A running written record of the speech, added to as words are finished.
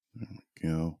you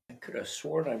know. I could have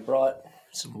sworn I brought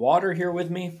some water here with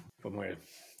me, but we're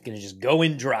gonna just go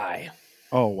in dry.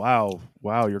 Oh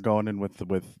wow, you're going in with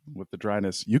the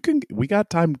dryness. We got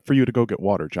time for you to go get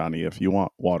water, Johnny. If you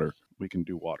want water, we can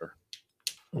do water.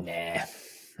 Nah,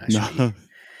 No.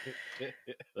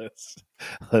 let's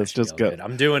just go. Good.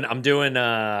 I'm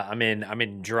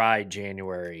in dry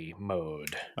January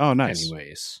mode. Oh, nice.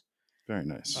 Anyways, very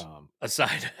nice.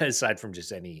 Aside from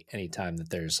just any time that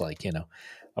there's like, you know,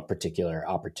 a particular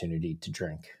opportunity to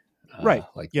drink, right?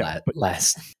 Like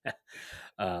last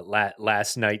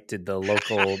night did the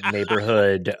local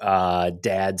neighborhood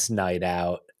dad's night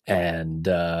out, and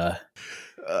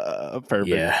perfect.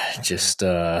 Yeah, just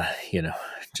you know,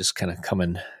 just kind of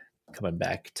coming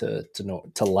back to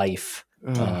life.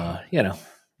 You know,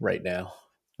 right now.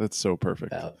 That's so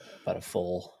perfect. About a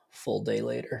full day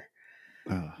later.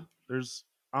 There's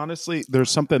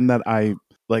something that I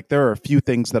like. There are a few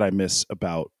things that I miss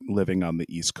about living on the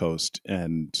East Coast,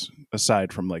 and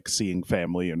aside from like seeing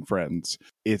family and friends,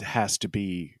 it has to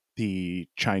be the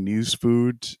Chinese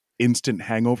food instant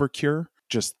hangover cure.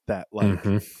 Just that, like,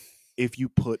 if you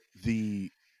put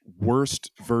the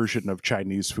worst version of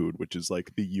Chinese food, which is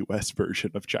like the US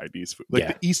version of Chinese food, like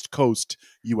the East Coast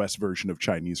US version of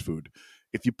Chinese food,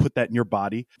 if you put that in your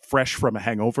body fresh from a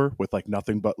hangover with like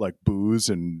nothing but like booze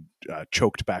and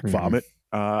choked back vomit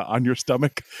on your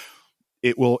stomach,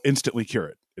 it will instantly cure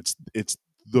it.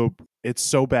 It's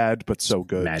so bad but so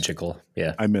good. Magical.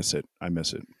 Yeah. I miss it. I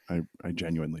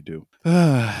genuinely do.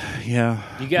 Yeah.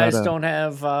 You guys don't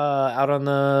have out on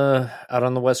the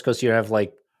West Coast, you have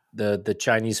like the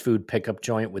Chinese food pickup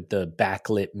joint with the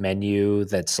backlit menu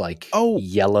that's like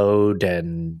yellowed,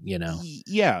 and you know.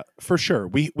 Yeah, for sure.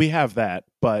 We have that,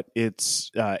 but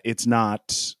it's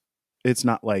not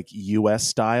like US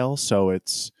style, so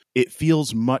it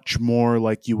feels much more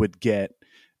like you would get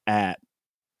at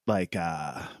like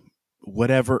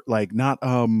whatever, like not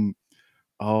I'm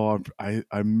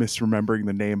misremembering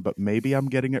the name, but maybe I'm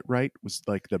getting it right. It was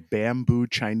like the Bamboo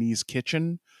Chinese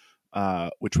Kitchen,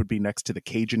 which would be next to the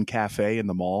Cajun Cafe in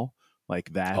the mall,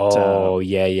 like that.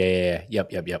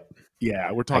 Yep.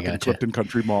 Yeah, we're talking Clifton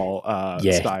Country Mall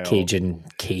style.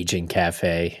 Cajun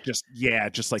Cafe. Just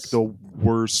like the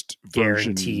worst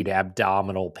guaranteed version.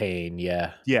 Abdominal pain.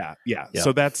 Yeah. Yep.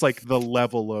 So that's like the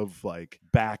level of like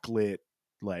backlit,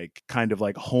 like kind of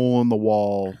like hole in the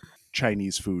wall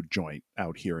Chinese food joint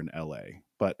out here in LA.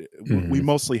 But we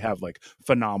mostly have like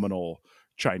phenomenal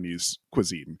Chinese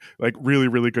cuisine, like really,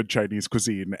 really good Chinese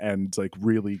cuisine, and like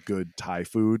really good Thai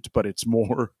food, but it's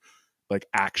more like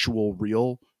actual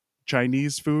real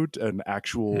Chinese food and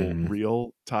actual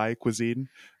real Thai cuisine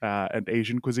and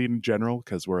Asian cuisine in general,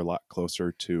 because we're a lot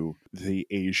closer to the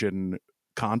Asian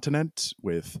continent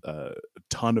with a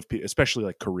ton of people, especially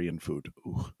like Korean food.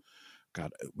 Ooh,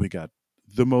 God, we got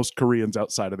the most Koreans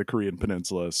outside of the Korean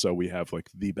peninsula, so we have like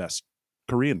the best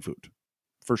Korean food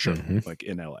for sure. Like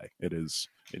in LA, it is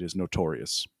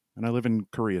notorious, and I live in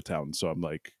Koreatown, so I'm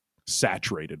like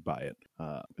saturated by it.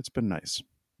 It's been nice,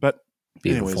 but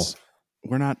beautiful. Anyways,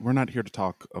 we're not here to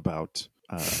talk about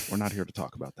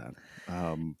that.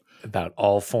 About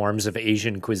all forms of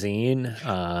Asian cuisine.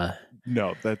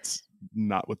 No, that's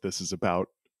not what this is about.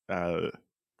 What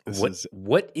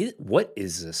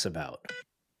is this about?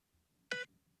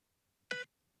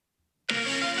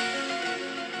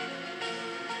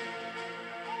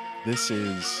 This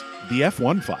is the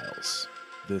F1 Files.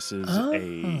 This is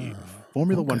a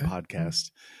Formula One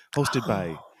podcast hosted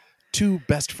by two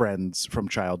best friends from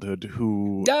childhood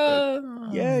who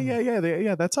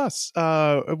that's us.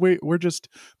 We're just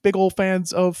big old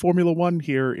fans of Formula One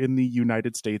here in the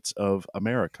United States of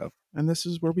America, and this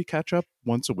is where we catch up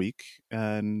once a week,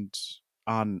 and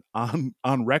on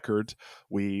record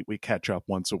we catch up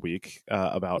once a week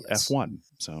about F1.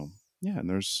 So yeah,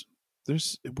 and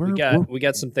we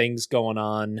got some things going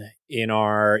on in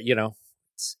our, you know,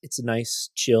 it's a nice,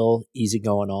 chill, easy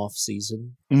going off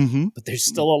season, but there's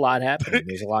still a lot happening.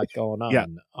 There's a lot going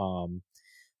on.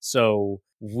 So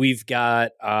we've got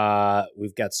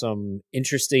some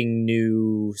interesting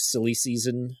new silly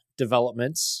season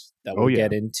developments that we'll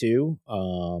get into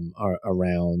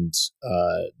around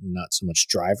not so much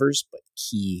drivers, but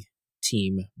key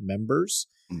team members.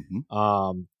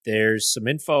 There's some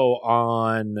info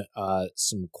on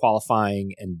some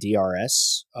qualifying and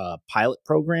DRS pilot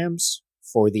programs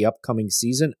for the upcoming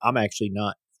season. I'm actually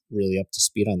not really up to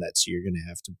speed on that, so you're going to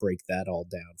have to break that all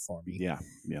down for me. Yeah.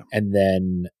 And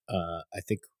then I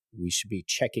think we should be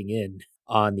checking in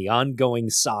on the ongoing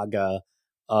saga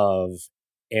of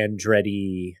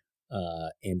Andretti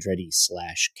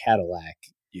 / Cadillac.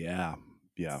 Yeah.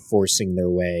 forcing their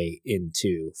way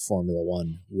into Formula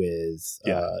One with,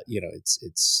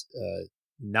 it's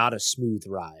not a smooth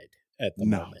ride at the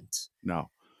moment. No.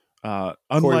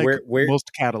 Unlike Corey,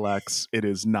 most Cadillacs, it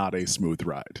is not a smooth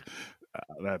ride.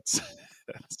 That's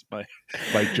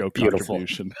my joke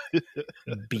contribution.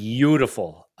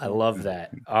 Beautiful. I love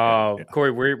that.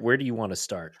 Corey, where do you want to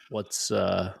start? What's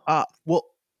well,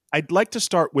 I'd like to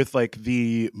start with like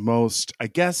the most, I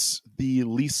guess, the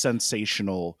least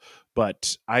sensational,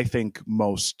 but I think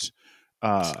most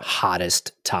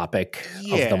hottest topic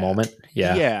of the moment.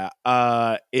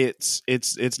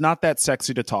 It's not that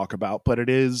sexy to talk about, but it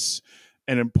is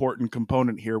an important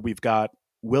component here. We've got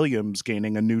Williams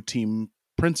gaining a new team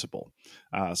principal.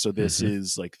 So this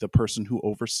is like the person who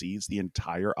oversees the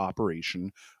entire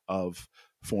operation of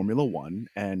Formula One,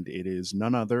 and it is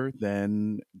none other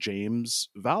than James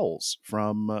Vowles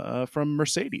from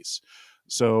Mercedes.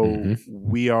 So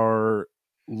we are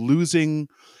losing.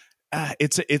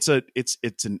 It's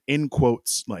an in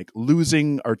quotes like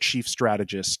losing our chief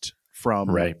strategist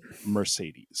from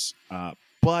Mercedes.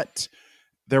 But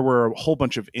there were a whole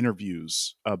bunch of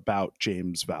interviews about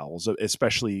James Vowles,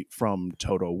 especially from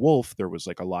Toto Wolff. There was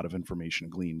like a lot of information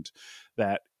gleaned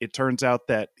that it turns out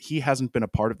that he hasn't been a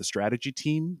part of the strategy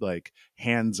team, like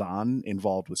hands-on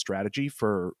involved with strategy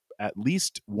for at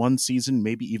least one season,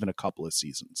 maybe even a couple of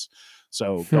seasons.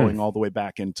 So going all the way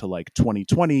back into like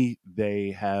 2020,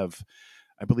 they have,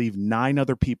 I believe, 9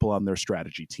 other people on their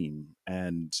strategy team.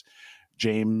 And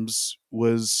James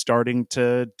was starting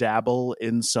to dabble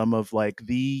in some of like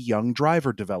the young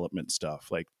driver development stuff.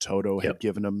 Like Toto had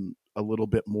given him a little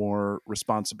bit more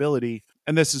responsibility.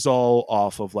 And this is all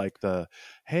off of like the,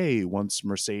 hey, once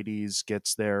Mercedes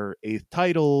gets their 8th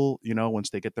title, once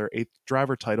they get their 8th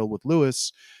driver title with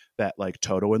Lewis, that like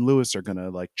Toto and Lewis are going to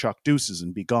like chuck deuces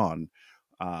and be gone.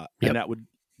 And that would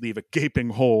leave a gaping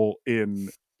hole in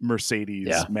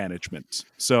Mercedes management.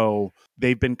 So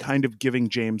they've been kind of giving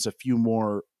James a few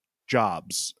more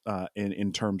jobs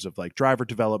in terms of like driver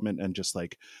development and just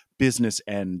like business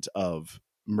end of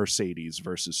Mercedes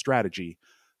versus strategy.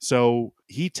 So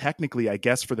he technically, I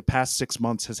guess, for the past 6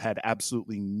 months has had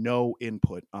absolutely no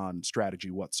input on strategy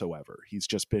whatsoever. He's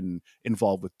just been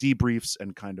involved with debriefs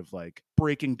and kind of like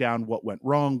breaking down what went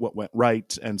wrong, what went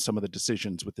right, and some of the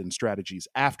decisions within strategies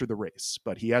after the race.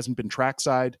 But he hasn't been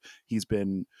trackside. He's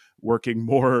been working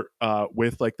more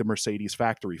with like the Mercedes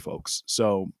factory folks.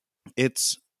 So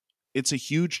it's a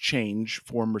huge change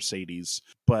for Mercedes,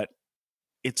 but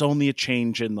it's only a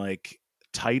change in like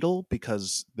title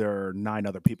because there are 9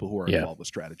 other people who are involved with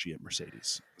strategy at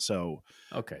Mercedes. So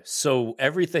so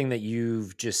everything that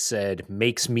you've just said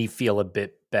makes me feel a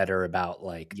bit better about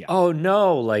like oh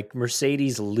no, like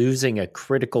Mercedes losing a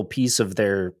critical piece of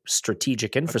their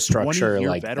strategic infrastructure,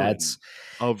 like that's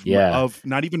of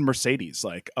not even Mercedes,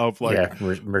 like of like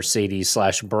Mercedes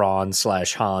 / Braun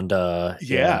 / Honda.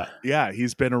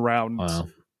 He's been around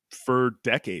for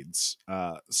decades.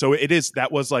 So that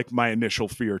was like my initial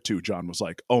fear too. John was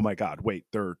like, oh my God, wait,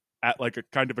 they're at like a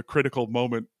kind of a critical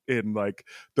moment in like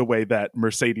the way that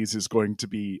Mercedes is going to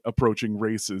be approaching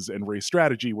races and race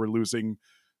strategy. We're losing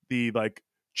the like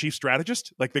chief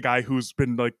strategist, like the guy who's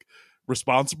been like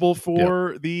responsible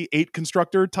for the 8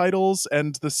 constructor titles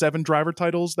and the 7 driver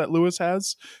titles that Lewis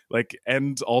has, like,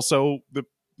 and also the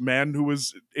man who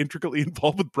was intricately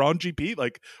involved with Braun GP.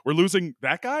 Like, we're losing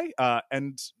that guy,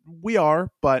 and we are,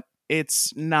 but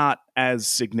it's not as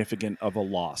significant of a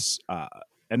loss.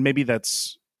 And maybe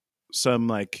that's some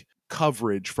like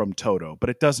coverage from Toto,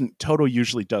 but Toto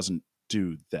usually doesn't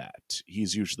do that.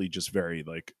 He's usually just very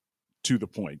like to the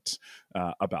point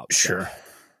about stuff.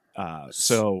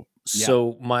 So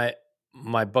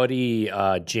my buddy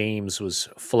James was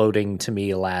floating to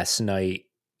me last night,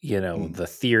 the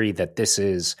theory that this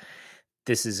is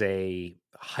a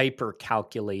hyper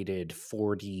calculated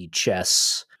 4D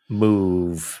chess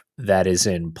move that is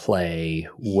in play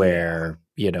where,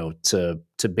 to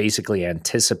basically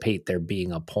anticipate there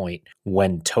being a point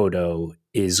when Toto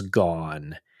is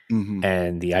gone.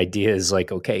 And the idea is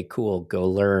like, okay, cool, go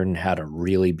learn how to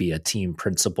really be a team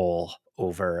principal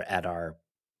over at our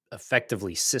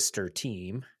effectively sister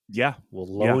team.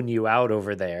 We'll loan you out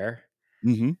over there.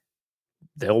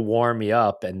 They'll warm you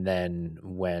up, and then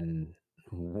when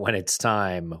it's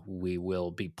time, we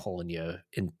will be pulling you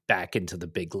back into the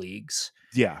big leagues.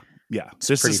 It's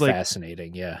this pretty is like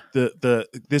fascinating.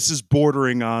 This is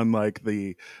bordering on like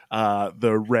the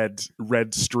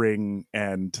red string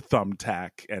and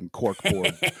thumbtack and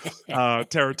corkboard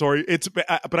territory.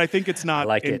 But I think it's not. I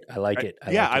like it.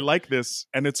 I like this,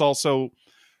 and it's also,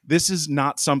 this is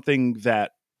not something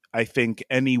that I think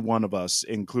any one of us,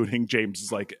 including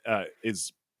James,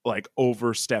 is like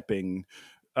overstepping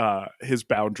his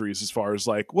boundaries as far as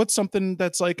like what's something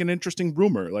that's like an interesting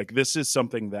rumor. Like this is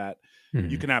something that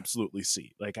you can absolutely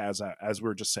see. Like as we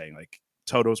were just saying, like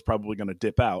Toto's probably going to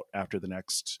dip out after the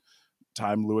next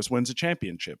time Lewis wins a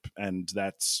championship, and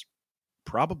that's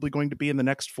probably going to be in the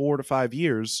next 4 to 5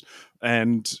 years.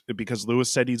 And because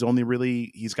Lewis said he's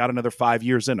got another 5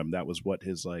 years in him. That was what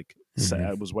his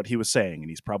was what he was saying. And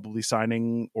he's probably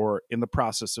signing or in the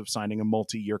process of signing a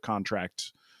multi-year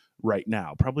contract right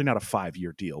now. Probably not a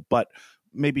 5-year deal, but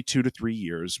maybe 2 to 3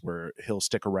 years where he'll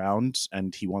stick around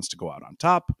and he wants to go out on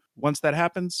top. Once that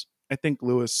happens, I think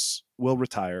Lewis will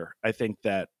retire. I think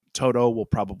that Toto will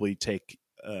probably take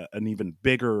an even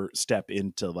bigger step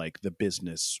into like the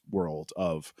business world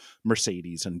of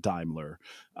Mercedes and Daimler.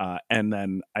 And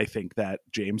then I think that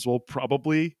James will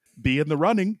probably be in the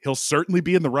running. He'll certainly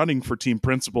be in the running for team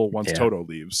principal once Toto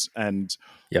leaves. And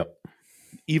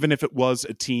even if it was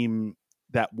a team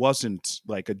that wasn't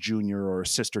like a junior or a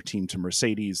sister team to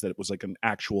Mercedes, that it was like an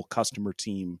actual customer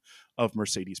team of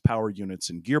Mercedes power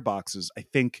units and gearboxes, I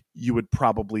think you would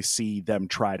probably see them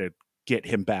try to get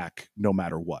him back no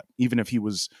matter what. Even if he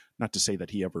was, not to say that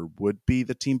he ever would be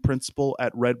the team principal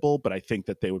at Red Bull, but I think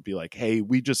that they would be like, hey,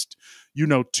 we just, you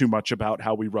know, too much about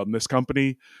how we run this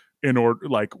company in order,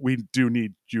 like, we do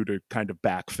need you to kind of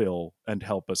backfill and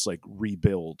help us like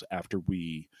rebuild after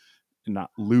we not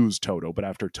lose Toto, but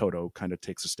after Toto kind of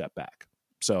takes a step back.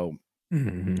 So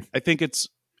I think it's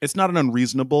not an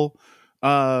unreasonable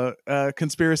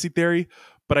conspiracy theory,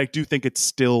 but I do think it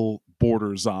still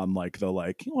borders on like the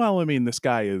like, well, I mean, this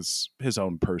guy is his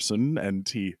own person and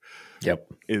he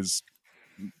is,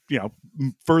 you know,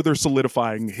 further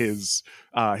solidifying his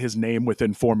name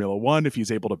within Formula One if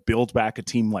he's able to build back a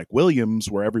team like Williams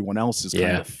where everyone else has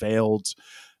kind of failed,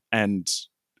 and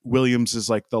Williams is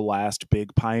like the last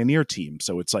big pioneer team.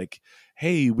 So it's like,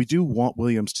 hey, we do want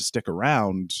Williams to stick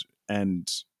around,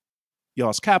 and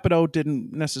Jos Capito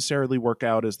didn't necessarily work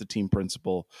out as the team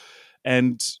principal.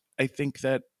 And I think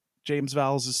that James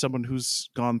Vowles is someone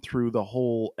who's gone through the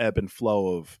whole ebb and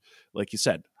flow of, like you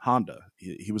said, Honda.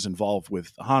 He was involved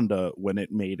with Honda when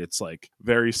it made its like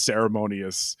very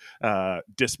ceremonious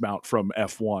dismount from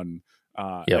F1.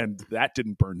 And that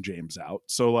didn't burn James out.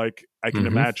 So like, I can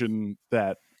imagine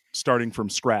that starting from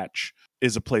scratch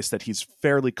is a place that he's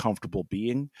fairly comfortable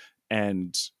being,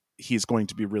 and he's going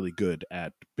to be really good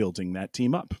at building that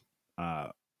team up.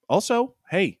 Also,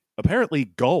 hey, apparently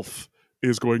Gulf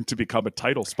is going to become a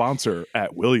title sponsor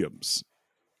at Williams.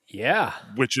 Yeah.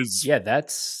 Which is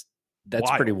that's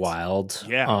wild. Pretty wild.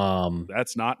 Yeah.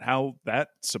 That's not how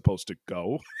that's supposed to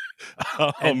go.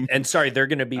 And sorry, they're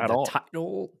going to be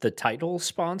the title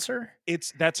sponsor?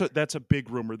 That's a big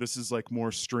rumor. This is like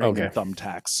more string and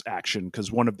thumbtacks action,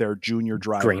 because one of their junior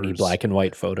drivers, grainy black and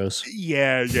white photos.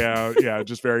 Yeah,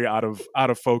 just very out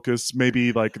of focus.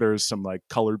 Maybe like there's some like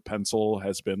colored pencil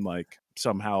has been like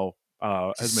somehow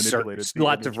has manipulated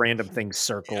lots of random things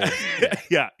circled.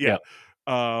 Yeah.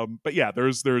 But yeah,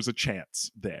 there's a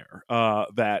chance there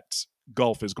that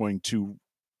Gulf is going to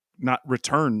not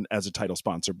return as a title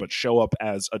sponsor, but show up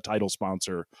as a title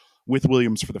sponsor with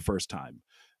Williams for the first time.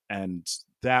 And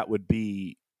that would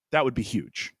be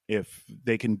huge if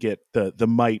they can get the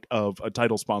might of a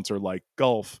title sponsor like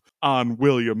Gulf on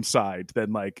Williams' side.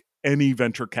 Then like any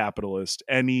venture capitalist,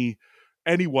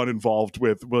 anyone involved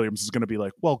with Williams is going to be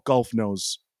like, well, Gulf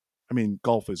knows. I mean,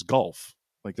 Gulf is Gulf.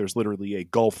 Like there's literally a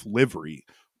Gulf livery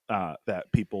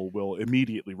that people will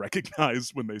immediately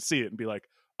recognize when they see it and be like,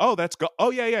 oh, that's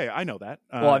oh yeah, I know that.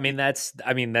 Well, I mean that's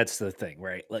the thing,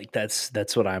 right? Like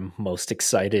that's what I'm most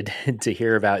excited to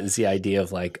hear about, is the idea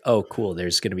of like, oh, cool,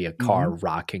 there's going to be a car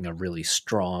rocking a really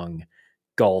strong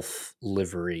Gulf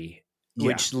livery,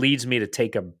 which leads me to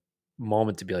take a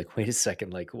moment to be like, wait a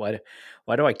second, like why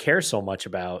do I care so much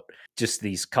about just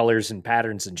these colors and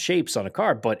patterns and shapes on a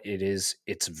car? But it's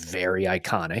very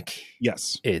iconic.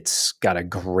 Yes, it's got a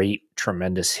great,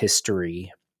 tremendous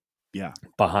history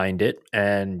behind it,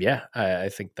 and I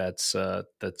think that's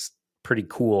pretty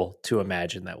cool to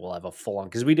imagine that we'll have a full on,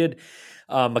 because we did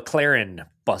McLaren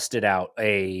busted out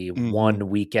a one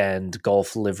weekend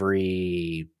Gulf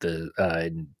livery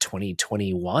in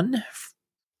 2021.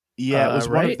 Yeah, it was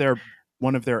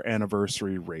one of their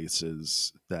anniversary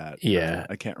races that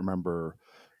I can't remember.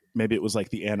 Maybe it was like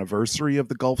the anniversary of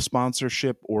the Gulf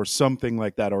sponsorship or something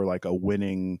like that, or like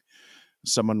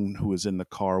someone who was in the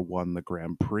car won the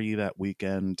Grand Prix that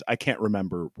weekend. I can't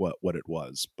remember what it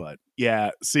was, but yeah,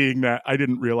 seeing that, I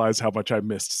didn't realize how much I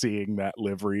missed seeing that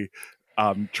livery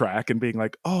track and being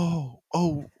like, oh,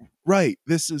 right,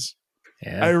 this is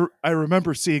I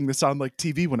remember seeing this on like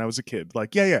TV when I was a kid.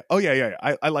 Like, oh yeah.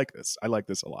 I like this. I like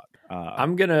this a lot.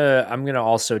 I'm gonna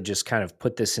also just kind of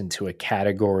put this into a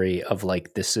category of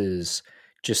like, this is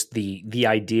just the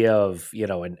idea of,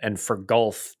 and for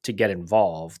golf to get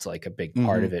involved, like a big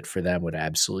part of it for them would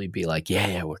absolutely be like,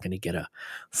 we're going to get a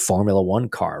Formula One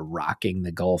car rocking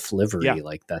the golf livery. Yeah.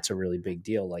 Like that's a really big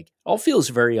deal. Like it all feels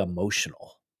very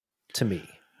emotional to me,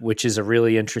 which is a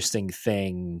really interesting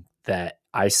thing that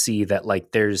I see, that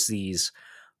like there's these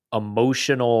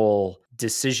emotional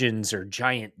decisions or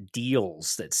giant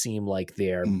deals that seem like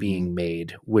they're being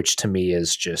made, which to me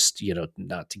is just,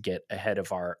 not to get ahead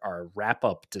of our wrap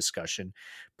up discussion,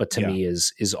 but to me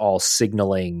is all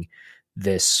signaling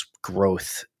this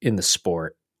growth in the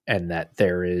sport, and that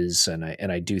there is, and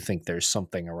I do think there's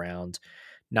something around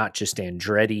not just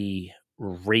Andretti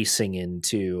racing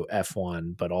into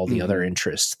F1, but all the other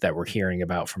interests that we're hearing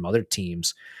about from other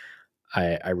teams.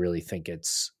 I really think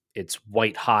it's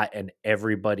white hot, and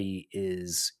everybody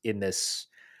is in this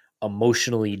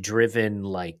emotionally driven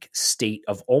like state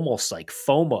of almost like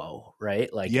FOMO,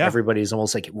 right? Like everybody's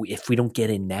almost like, if we don't get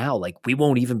in now, like we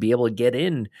won't even be able to get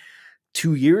in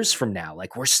 2 years from now.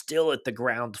 Like we're still at the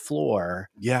ground floor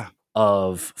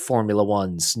of Formula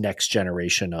One's next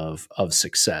generation of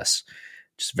success.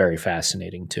 Just very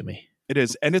fascinating to me. It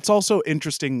is. And it's also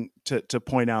interesting to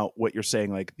point out what you're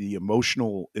saying, like the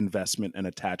emotional investment and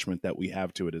attachment that we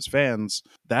have to it as fans.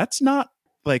 That's not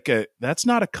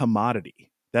a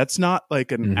commodity. That's not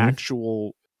like an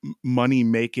actual money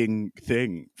making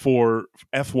thing for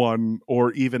F1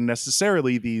 or even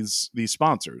necessarily these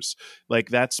sponsors. Like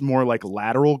that's more like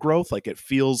lateral growth. Like it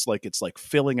feels like it's like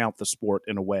filling out the sport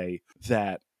in a way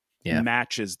that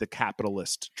matches the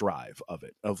capitalist drive of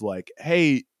it, of like,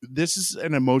 hey, this is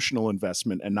an emotional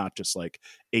investment and not just like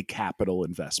a capital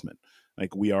investment.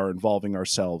 Like we are involving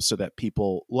ourselves so that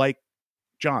people like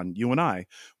John, you and I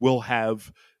will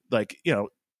have like,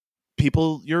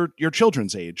 people your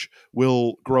children's age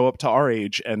will grow up to our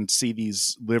age and see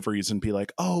these liveries and be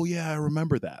like, oh yeah, I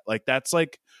remember that. Like that's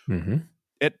like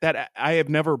that I have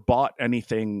never bought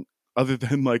anything other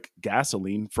than like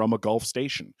gasoline from a Gulf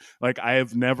station. Like I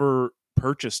have never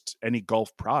purchased any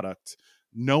Gulf product,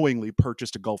 knowingly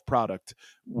purchased a Gulf product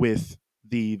with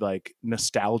the like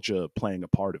nostalgia playing a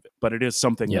part of it. But it is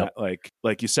something that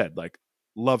like you said, like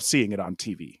loved seeing it on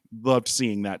TV. Loved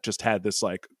seeing that, just had this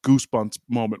like goosebumps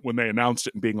moment when they announced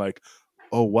it and being like,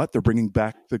 oh, what? They're bringing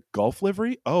back the Gulf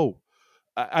livery? Oh,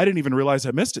 I didn't even realize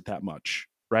I missed it that much.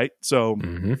 Right. So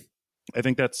I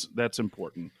think that's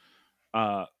important.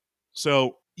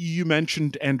 So you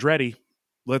mentioned Andretti.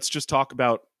 Let's just talk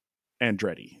about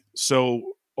Andretti.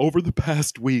 So over the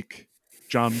past week,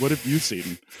 John, what have you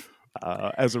seen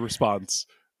as a response?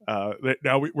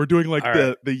 Now we're doing like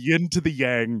the yin to the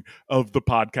yang of the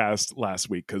podcast last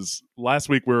week, because last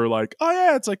week we were like, oh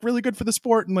yeah, it's like really good for the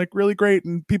sport and like really great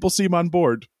and people seem on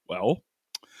board. Well,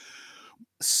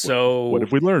 so what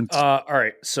have we learned? All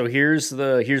right. So here's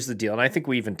the deal. And I think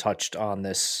we even touched on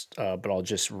this, but I'll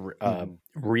just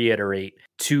reiterate.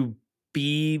 To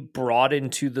be brought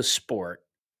into the sport,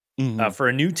 for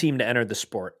a new team to enter the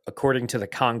sport, according to the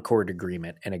Concord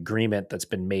Agreement, an agreement that's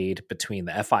been made between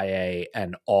the FIA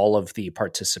and all of the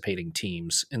participating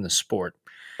teams in the sport.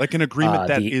 Like an agreement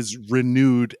that is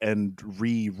renewed and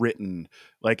rewritten.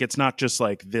 Like it's not just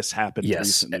like this happened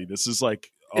recently. This is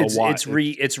like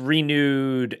it's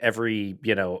renewed every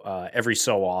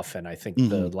so often. I think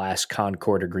the last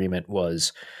Concord Agreement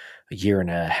was a year and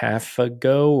a half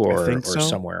ago, or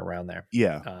somewhere around there.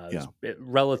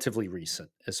 Relatively recent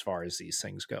as far as these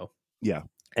things go. Yeah.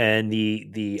 And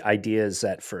the idea is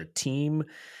that for a team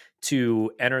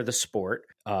to enter the sport,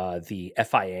 the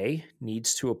FIA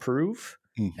needs to approve.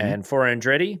 And for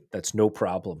Andretti, that's no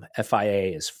problem.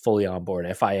 FIA is fully on board.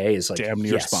 FIA is like, damn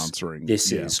near sponsoring.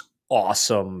 This is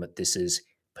awesome. This is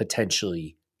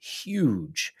potentially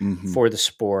huge for the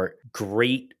sport.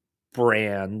 Great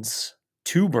brands,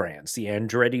 2 brands, the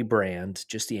Andretti brand,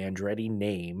 just the Andretti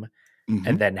name,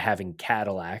 and then having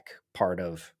Cadillac, part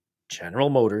of General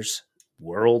Motors,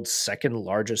 world's second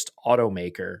largest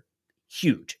automaker,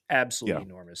 huge, absolutely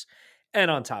enormous. And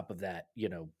on top of that,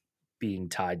 being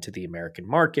tied to the American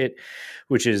market,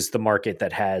 which is the market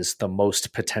that has the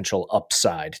most potential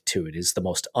upside to it, is the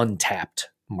most untapped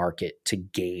market to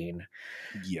gain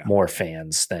more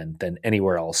fans than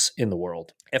anywhere else in the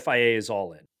world. FIA is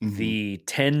all in. The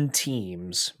 10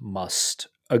 teams must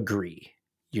agree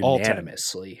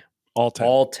unanimously. All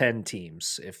 10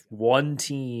 teams. If one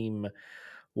team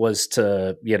was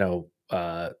to,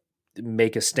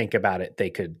 make a stink about it,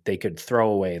 they could throw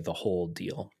away the whole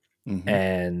deal.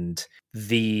 And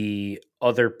the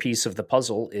other piece of the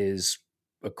puzzle is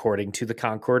according to the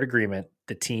Concord Agreement,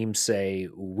 the teams say,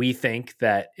 we think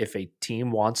that if a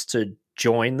team wants to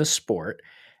join the sport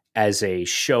as a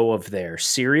show of their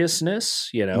seriousness,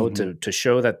 to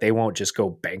show that they won't just go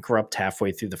bankrupt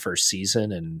halfway through the first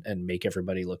season and make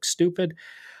everybody look stupid,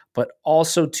 but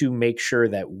also to make sure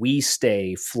that we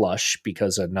stay flush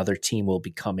because another team will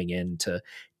be coming in to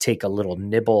take a little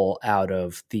nibble out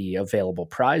of the available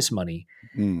prize money.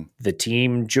 The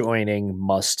team joining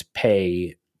must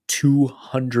pay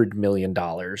 $200 million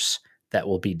that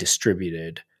will be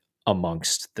distributed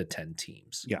amongst the 10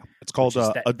 teams. Yeah. It's called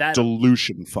a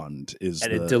dilution fund.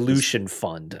 A dilution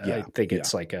fund. Yeah, I think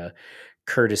it's like a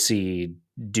courtesy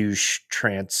douche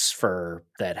transfer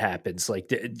that happens.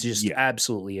 Like just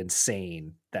absolutely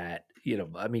insane that,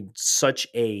 such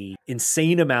a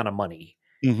insane amount of money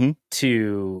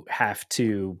to have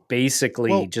to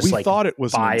basically thought it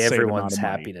was buy everyone's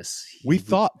happiness. We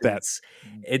thought that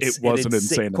it was an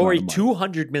insane Corey, amount of money.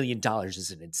 $200 million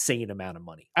is an insane amount of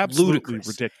money. Absolutely Ludicrous.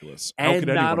 Ridiculous. And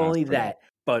not only that,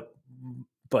 but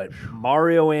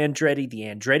Mario Andretti, the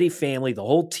Andretti family, the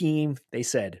whole team, they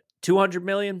said, $200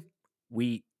 million,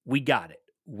 we got it.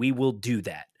 We will do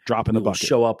that. Drop in the bucket.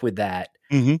 Show up with that.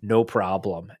 No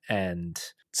problem. And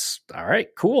all right,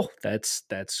 cool. That's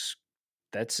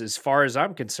as far as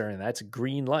I'm concerned, that's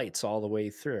green lights all the way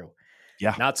through.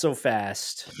 Yeah. Not so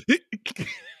fast.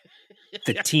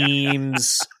 The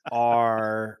teams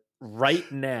are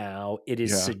right now, it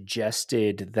is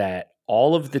suggested that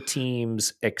all of the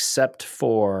teams except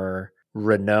for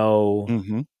Renault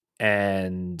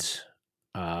and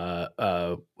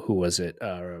who was it?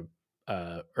 It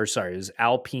was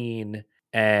Alpine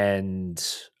and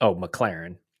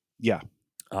McLaren. Yeah.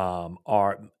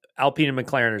 Are Alpine and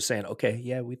McLaren are saying, okay,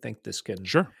 yeah, we think this can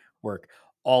work.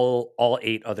 All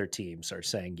 8 other teams are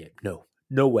saying,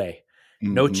 no way,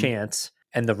 no chance.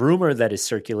 And the rumor that is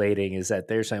circulating is that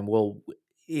they're saying, well,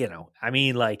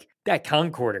 that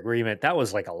Concord Agreement, that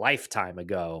was like a lifetime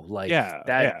ago.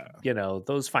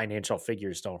 Those financial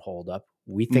figures don't hold up.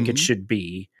 We think it should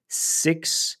be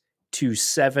 $600 to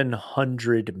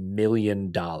 $700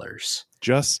 million.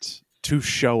 Just to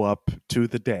show up to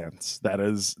the dance. That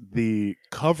is the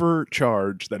cover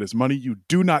charge. That is money you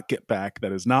do not get back.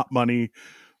 That is not money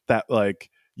that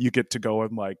you get to go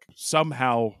and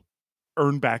somehow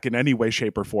earn back in any way,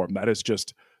 shape, or form. That is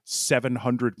just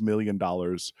 $700 million,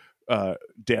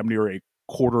 damn near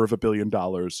 $250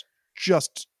 million,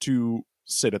 just to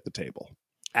sit at the table.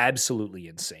 Absolutely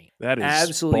insane. That is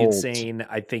absolutely bold. Insane.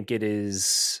 I think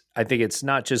it's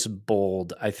not just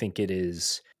bold. I think it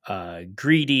is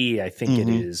greedy. I think it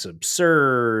is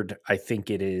absurd. I think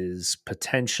it is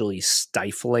potentially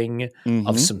stifling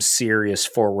of some serious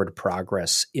forward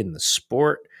progress in the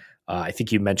sport. I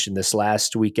think you mentioned this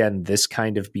last weekend. This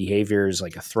kind of behavior is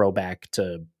like a throwback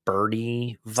to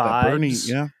Bernie vibes. That Bernie,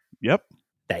 yeah. Yep.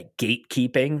 That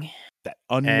gatekeeping. That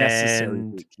unnecessary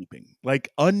gatekeeping.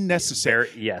 Unnecessary.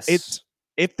 Yes.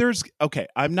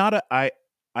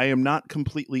 I am not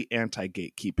completely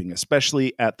anti-gatekeeping,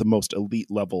 especially at the most elite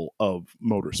level of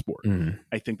motorsport.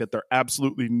 I think that there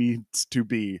absolutely needs to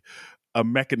be a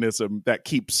mechanism that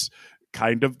keeps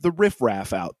kind of the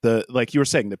riffraff out. Like you were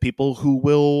saying, the people who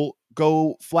will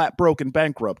go flat broke and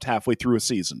bankrupt halfway through a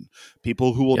season,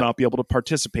 people who will not be able to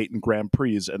participate in Grand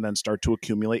Prix and then start to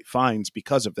accumulate fines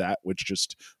because of that, which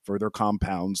just further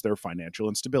compounds their financial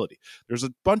instability. There's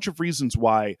a bunch of reasons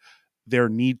why there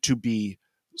need to be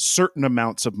certain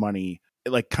amounts of money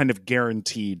kind of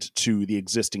guaranteed to the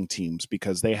existing teams,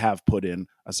 because they have put in,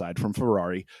 aside from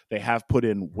Ferrari, they have put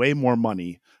in way more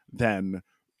money than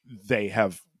they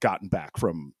have gotten back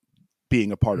from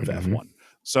being a part of F1.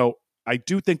 So I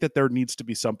do think that there needs to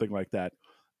be something like that.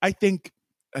 I think,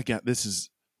 again, this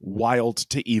is wild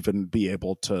to even be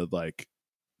able to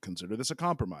consider this a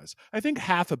compromise. I think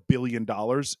 $500 million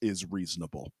is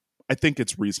reasonable. I think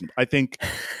it's reasonable. I think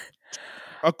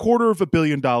 $250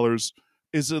 million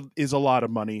is a lot of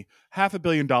money. $500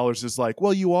 million is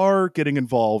you are getting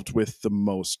involved with the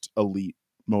most elite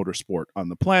motorsport on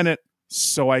the planet.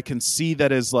 So I can see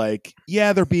that as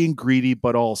they're being greedy,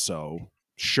 but also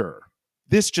sure.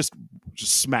 This just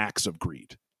smacks of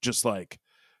greed. Just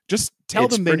tell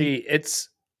them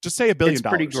just say $1 billion. It's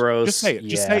pretty gross. Just say it.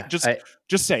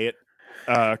 Just say it.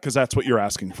 Because that's what you're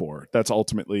asking for. That's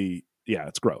ultimately,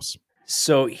 it's gross.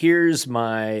 So here's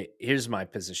my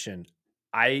position.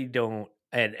 I don't,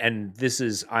 and this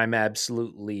is, I'm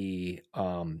absolutely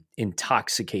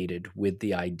intoxicated with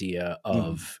the idea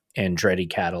of Andretti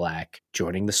Cadillac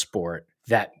joining the sport.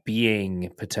 that being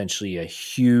potentially a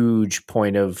huge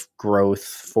point of growth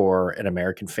for an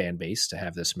American fan base to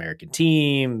have this American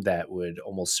team that would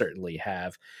almost certainly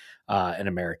have an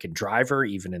American driver,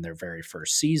 even in their very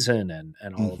first season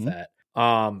and all of that.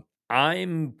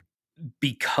 I'm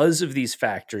because of these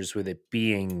factors, with it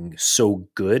being so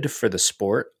good for the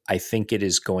sport, I think it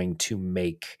is going to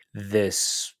make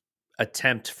this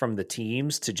attempt from the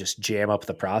teams to just jam up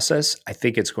the process. I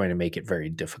think it's going to make it very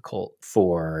difficult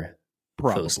for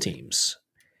those teams.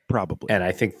 Probably. And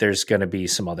I think there's going to be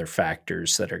some other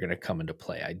factors that are going to come into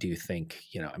play. I do think,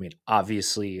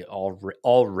 obviously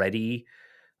already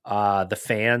the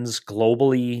fans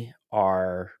globally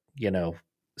are,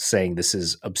 saying this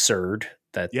is absurd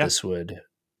that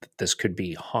this could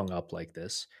be hung up like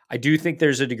this. I do think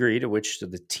there's a degree to which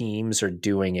the teams are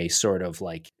doing a sort of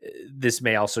like, this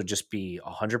may also just be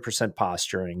 100%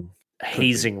 posturing,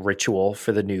 hazing ritual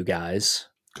for the new guys.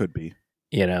 Could be.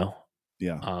 Yeah.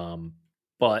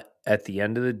 But at the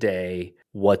end of the day,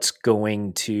 what's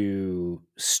going to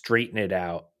straighten it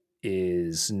out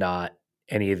is not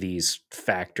any of these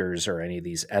factors or any of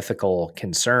these ethical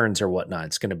concerns or whatnot.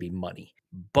 It's going to be money.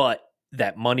 But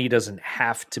that money doesn't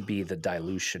have to be the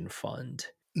dilution fund.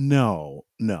 No.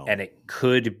 And it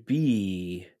could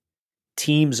be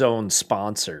teams' own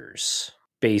sponsors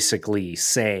basically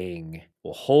saying,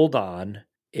 well, hold on.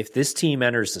 If this team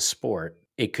enters the sport,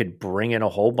 it could bring in a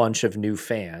whole bunch of new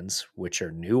fans, which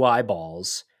are new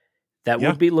eyeballs that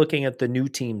would be looking at the new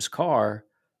team's car,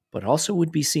 but also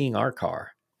would be seeing our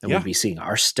car and would be seeing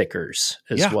our stickers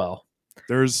as well.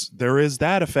 There is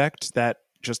that effect that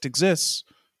just exists.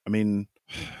 I mean,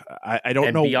 I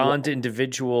don't know. And beyond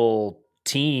individual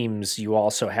teams, you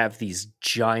also have these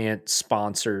giant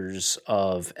sponsors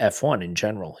of F1 in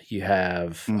general. You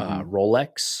have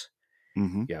Rolex,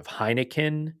 you have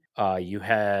Heineken, you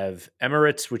have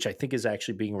Emirates, which I think is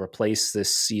actually being replaced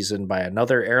this season by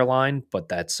another airline, but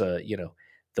that's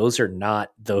those are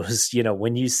not those,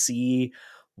 when you see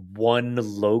one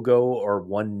logo or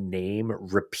one name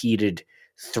repeated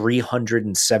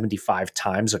 375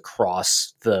 times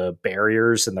across the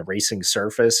barriers and the racing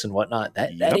surface and whatnot,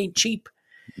 that ain't cheap.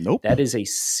 Nope. That is a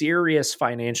serious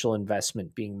financial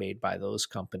investment being made by those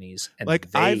companies. And like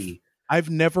I've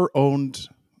never owned,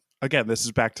 again, this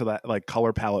is back to that like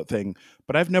color palette thing,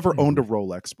 but I've never owned a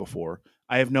Rolex before.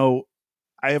 I have no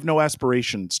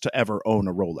aspirations to ever own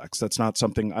a Rolex. That's not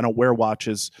something, I don't wear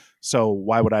watches. So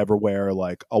why would I ever wear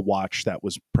like a watch that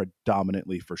was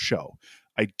predominantly for show?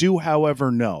 I do, however,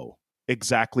 know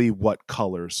exactly what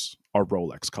colors are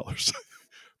Rolex colors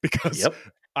because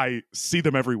I see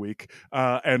them every week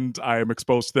and I am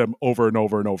exposed to them over and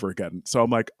over and over again. So I'm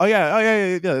like, oh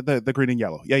yeah, the green and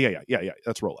yellow. Yeah,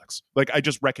 that's Rolex. Like I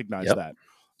just recognize that.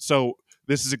 So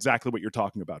this is exactly what you're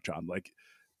talking about, John. Like,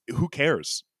 who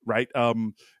cares, right?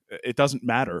 It doesn't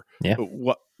matter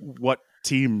what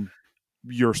team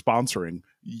you're sponsoring.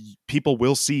 People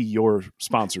will see your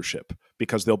sponsorship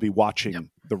because they'll be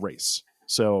watching the race.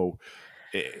 So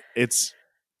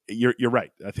you're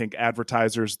right. I think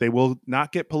advertisers, they will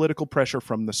not get political pressure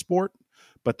from the sport,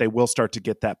 but they will start to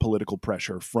get that political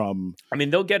pressure from. I mean,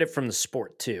 they'll get it from the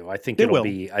sport too. I think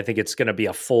I think it's going to be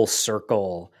a full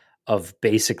circle of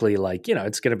basically like,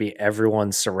 it's going to be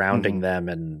everyone surrounding them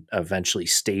and eventually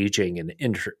staging an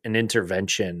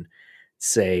intervention.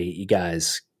 Say, you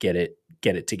guys get it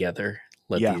together.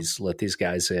 Let these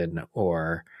guys in,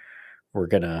 or we're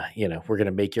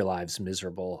gonna make your lives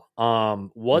miserable. I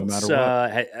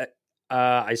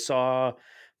saw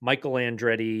Michael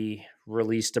Andretti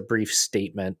released a brief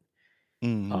statement,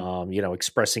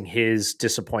 expressing his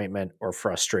disappointment or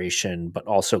frustration, but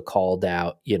also called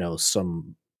out,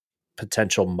 some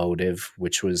potential motive,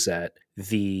 which was that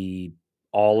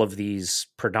all of these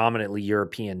predominantly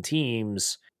European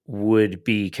teams would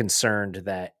be concerned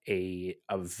that a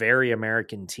very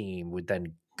American team would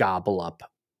then gobble up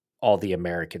all the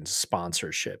American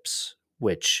sponsorships,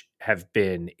 which have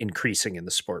been increasing in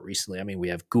the sport recently. I mean, we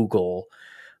have Google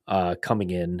coming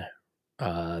in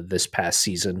this past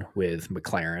season with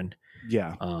McLaren,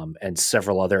 and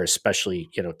several other, especially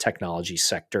technology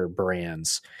sector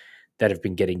brands that have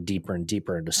been getting deeper and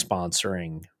deeper into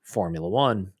sponsoring Formula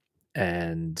One.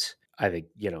 And I think,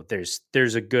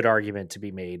 there's a good argument to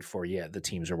be made for, the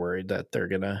teams are worried that they're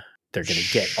gonna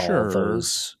get all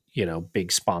those,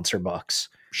 big sponsor bucks.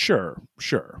 Sure.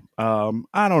 I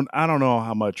don't know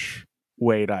how much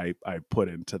weight I put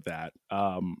into that.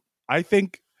 I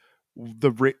think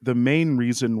the main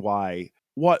reason why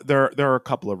there are a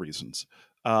couple of reasons.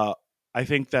 I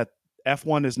think that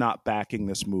F1 is not backing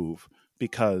this move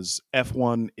because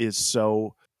F1 is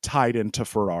so tied into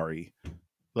Ferrari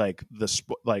like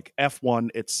like F1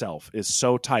 itself is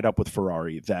so tied up with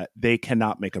Ferrari that they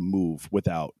cannot make a move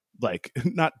without like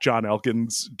not John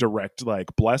Elkins direct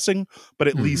like blessing, but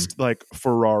at least like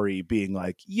Ferrari being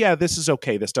like, yeah, this is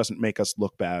okay. This doesn't make us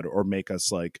look bad or make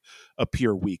us like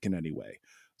appear weak in any way.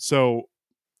 So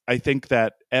I think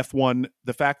that F1,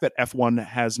 the fact that F1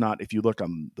 has not, if you look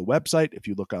on the website, if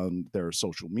you look on their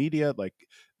social media, like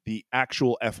the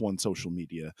actual F1 social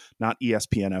media, not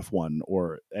ESPN F1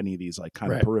 or any of these like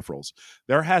kind of peripherals,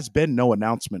 there has been no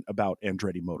announcement about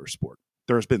Andretti Motorsport.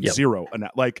 There has been zero.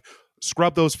 Like,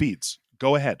 scrub those feeds.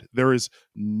 Go ahead. There is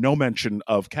no mention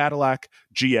of Cadillac,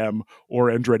 GM, or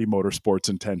Andretti Motorsport's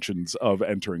intentions of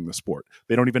entering the sport.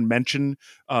 They don't even mention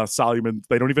Solomon.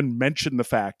 They don't even mention the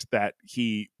fact that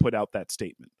he put out that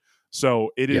statement.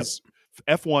 So it is,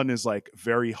 F1 is like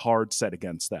very hard set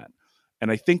against that.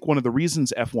 And I think one of the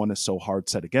reasons F1 is so hard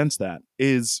set against that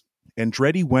is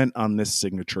Andretti went on this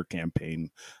signature campaign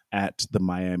at the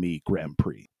Miami Grand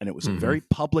Prix. And it was a very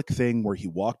public thing where he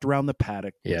walked around the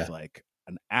paddock with like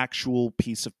an actual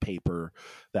piece of paper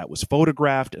that was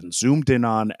photographed and zoomed in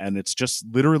on. And it's just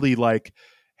literally like,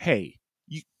 hey,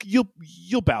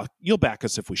 you'll back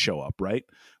us if we show up, right?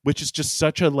 Which is just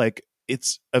such a like,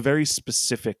 it's a very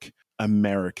specific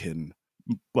American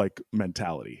like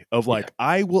mentality of like,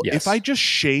 I will, if I just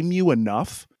shame you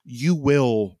enough,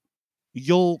 you'll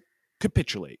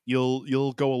capitulate.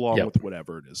 You'll go along with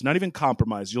whatever it is. Not even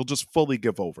compromise. You'll just fully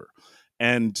give over.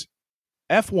 And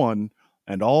F1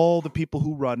 and all the people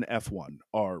who run F1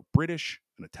 are British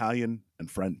and Italian and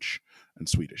French and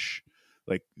Swedish.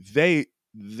 Like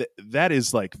that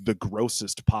is like the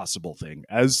grossest possible thing.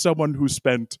 As someone who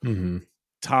spent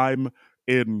time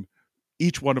in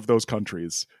each one of those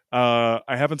countries, I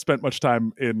haven't spent much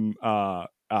time in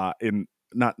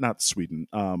not Sweden,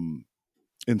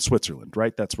 in Switzerland,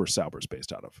 right? That's where Sauber's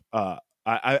based out of.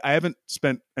 I haven't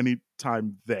spent any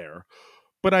time there,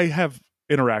 but I have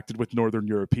interacted with Northern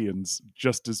Europeans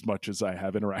just as much as I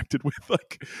have interacted with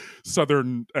like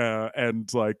Southern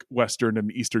and like Western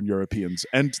and Eastern Europeans,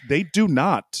 and they do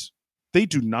not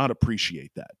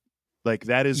appreciate that. Like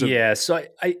that is So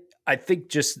I think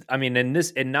just, I mean, in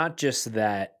this, and not just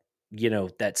that, you know,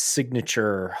 that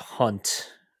signature hunt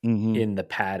in the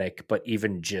paddock, but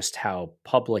even just how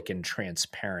public and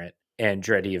transparent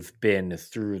Andretti have been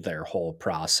through their whole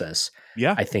process,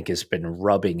 I think has been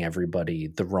rubbing everybody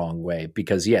the wrong way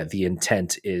because, the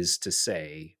intent is to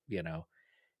say, you know,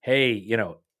 hey, you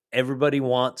know, everybody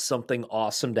wants something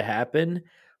awesome to happen.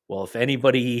 Well, if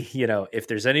anybody, you know, if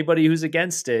there's anybody who's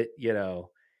against it, you know,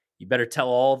 you better tell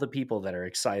all the people that are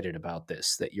excited about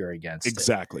this that you're against it.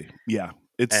 Exactly. Yeah.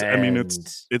 It's, I mean,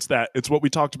 it's what we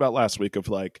talked about last week of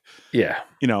like, you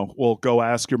know, well, go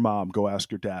ask your mom, go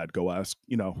ask your dad, go ask,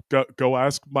 you know, go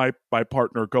ask my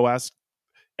partner, go ask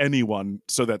anyone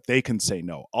so that they can say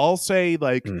no. I'll say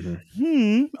like,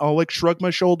 I'll like shrug my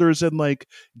shoulders and like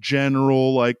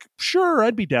general, like, sure,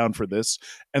 I'd be down for this.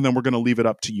 And then we're going to leave it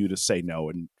up to you to say no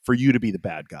and for you to be the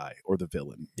bad guy or the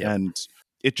villain. And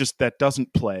it just, that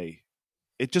doesn't play.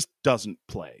 It just doesn't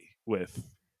play with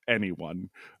anyone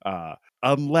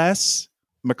unless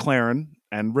McLaren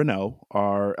and Renault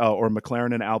are, or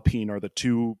McLaren and Alpine are the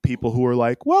two people who are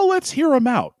like, well, let's hear them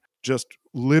out. Just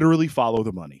literally follow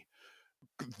the money.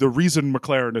 The reason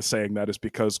McLaren is saying that is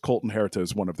because Colton Herta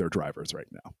is one of their drivers right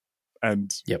now.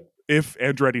 And if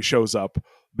Andretti shows up,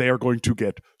 they are going to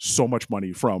get so much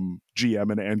money from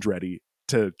GM and Andretti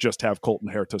to just have Colton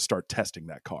Herta start testing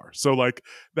that car. So like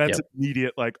that's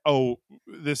immediate, like, oh,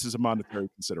 this is a monetary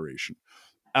consideration.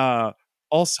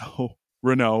 Also,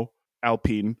 Renault,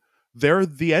 Alpine, they're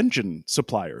the engine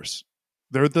suppliers.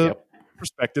 They're the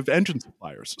prospective engine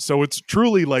suppliers. So it's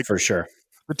truly like, for sure,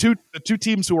 the two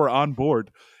teams who are on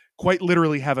board quite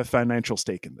literally have a financial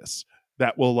stake in this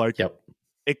that will like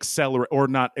accelerate or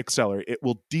not accelerate. It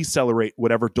will decelerate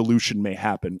whatever dilution may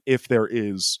happen if there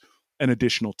is an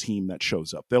additional team that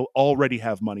shows up. They'll already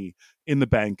have money in the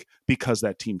bank because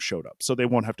that team showed up. So they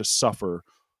won't have to suffer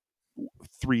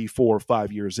 3, 4,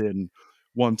 5 years in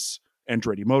once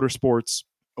Andretti Motorsports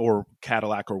or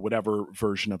Cadillac or whatever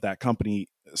version of that company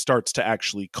starts to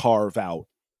actually carve out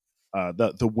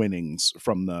the winnings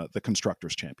from the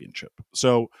Constructors' Championship.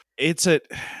 So it's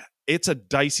a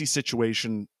dicey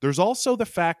situation. There's also the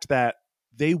fact that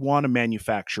they want to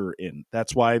manufacture in.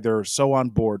 That's why they're so on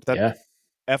board. That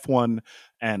F1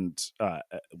 and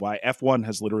why F1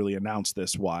 has literally announced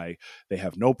this, why they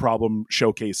have no problem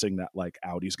showcasing that like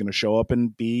Audi's going to show up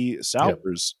and be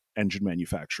Sauber's engine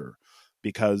manufacturer,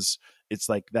 because it's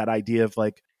like that idea of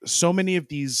like so many of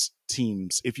these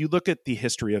teams, if you look at the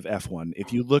history of F1,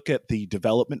 if you look at the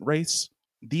development race,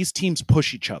 these teams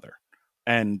push each other.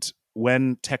 And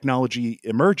when technology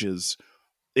emerges,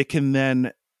 it can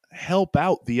then help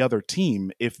out the other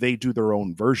team if they do their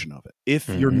own version of it. If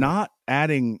you're not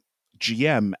adding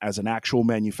GM as an actual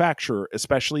manufacturer,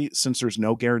 especially since there's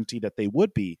no guarantee that they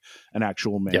would be an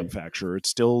actual manufacturer, it's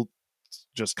still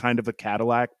just kind of a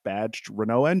Cadillac badged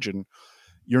Renault engine.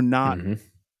 You're not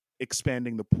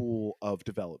expanding the pool of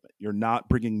development. You're not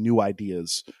bringing new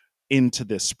ideas into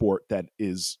this sport that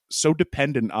is so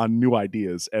dependent on new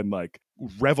ideas and like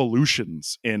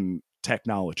revolutions in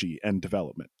technology and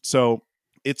development. So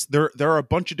it's there are a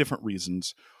bunch of different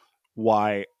reasons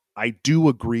why I do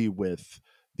agree with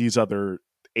these other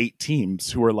 8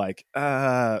 teams who are like,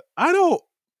 I don't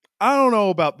know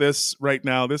about this right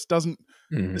now. This doesn't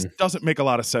make a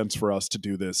lot of sense for us to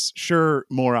do this. Sure,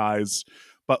 more eyes,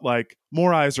 but like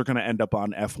more eyes are going to end up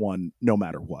on F1 no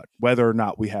matter what, whether or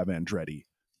not we have Andretti.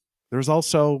 There's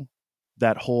also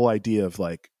that whole idea of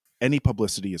like any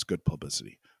publicity is good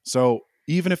publicity. So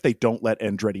even if they don't let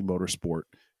Andretti Motorsport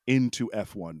into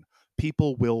F1,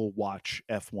 people will watch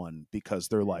F1 because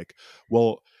they're like,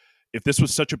 well, if this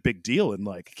was such a big deal and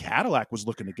like Cadillac was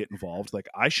looking to get involved, like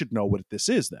I should know what this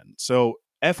is then. So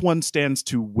F1 stands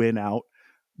to win out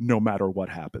no matter what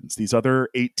happens. These other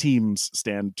 8 teams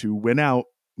stand to win out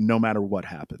no matter what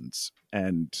happens.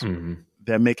 And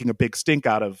them making a big stink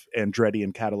out of Andretti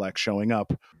and Cadillac showing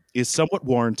up is somewhat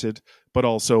warranted, but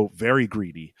also very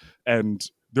greedy. And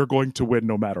they're going to win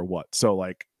no matter what. So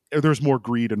like there's more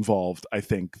greed involved, I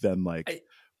think, than like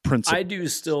principle.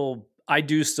 I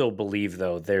do still believe,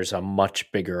 though, there's a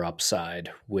much bigger upside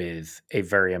with a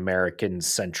very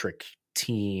American-centric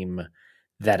team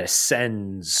that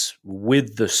ascends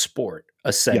with the sport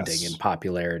ascending in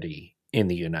popularity in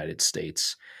the United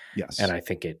States. Yes. And I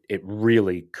think it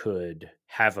really could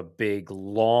have a big,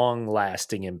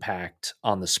 long-lasting impact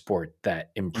on the sport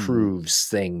that improves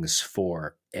things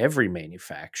for every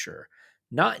manufacturer.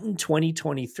 Not in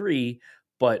 2023,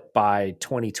 but by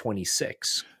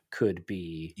 2026 could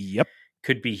be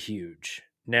huge.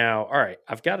 Now, all right,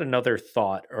 I've got another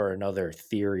thought or another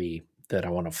theory that I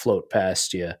want to float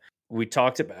past you. We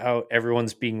talked about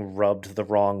everyone's being rubbed the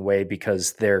wrong way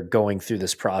because they're going through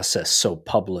this process so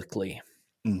publicly.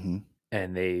 And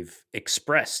they've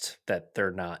expressed that they're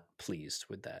not pleased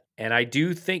with that. And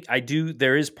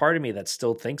there is part of me that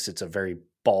still thinks it's a very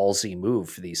ballsy move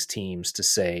for these teams to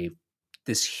say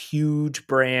this huge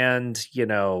brand,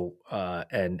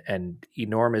 and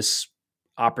enormous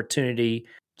opportunity,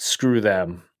 screw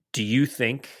them. Do you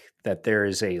think that there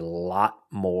is a lot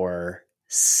more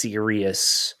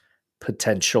serious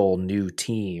potential new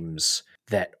teams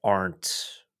that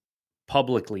aren't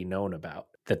publicly known about,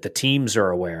 that the teams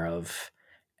are aware of,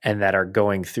 and that are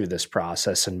going through this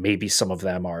process? And maybe some of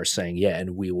them are saying, yeah,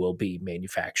 and we will be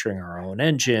manufacturing our own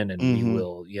engine, and we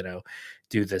will,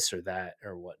 do this or that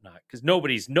or whatnot. Because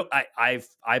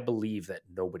I believe that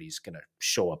nobody's going to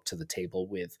show up to the table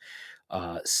with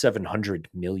 $700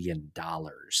 million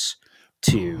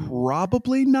to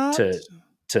probably not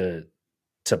to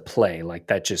play like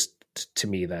that. Just to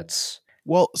me, that's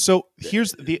so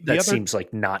here's the other, seems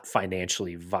like not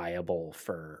financially viable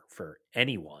for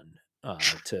anyone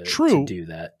to do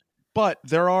that. But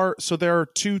there are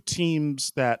 2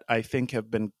 teams that I think have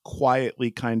been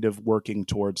quietly kind of working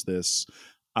towards this.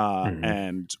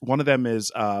 And one of them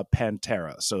is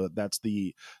Pantera. So that's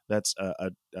a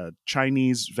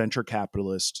Chinese venture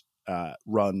capitalist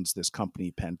runs this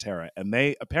company, Pantera, and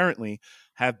they apparently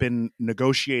have been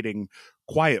negotiating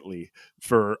quietly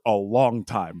for a long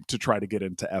time to try to get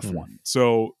into F1.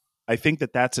 So I think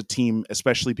that's a team,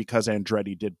 especially because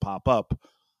Andretti did pop up.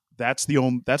 That's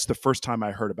the first time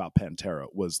I heard about Pantera,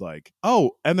 was like,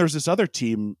 oh, and there's this other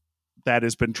team that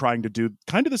has been trying to do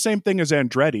kind of the same thing as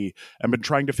Andretti and been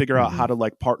trying to figure out how to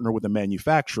like partner with a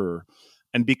manufacturer.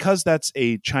 And because that's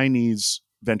a Chinese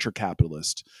venture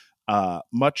capitalist,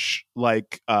 much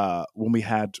like when we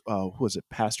had, who was it,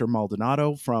 Pastor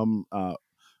Maldonado from,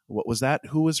 what was that?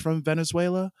 Who was from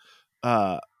Venezuela?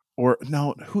 Someone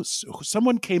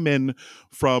came in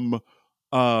from,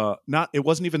 it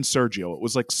wasn't even Sergio. It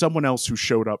was like someone else who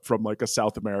showed up from like a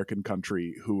South American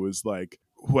country who had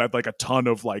like a ton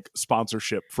of like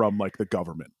sponsorship from like the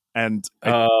government. And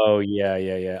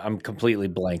I'm completely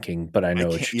blanking, but I know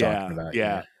what you're talking about.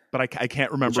 Yeah. But I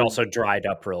can't remember. Which also dried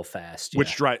up real fast.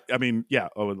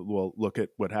 Well, look at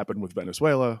what happened with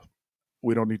Venezuela.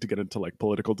 We don't need to get into like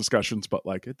political discussions, but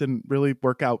like it didn't really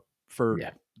work out for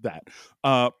that.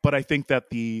 But I think that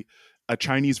a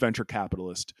Chinese venture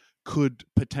capitalist could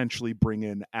potentially bring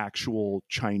in actual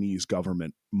Chinese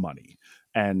government money.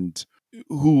 And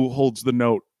who holds the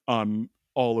note on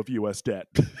all of US debt.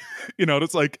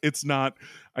 It's like, it's not,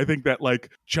 I think that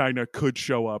like China could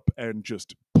show up and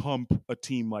just pump a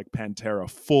team like Pantera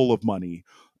full of money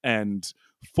and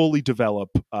fully develop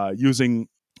using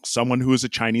someone who is a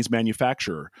Chinese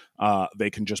manufacturer. They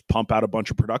can just pump out a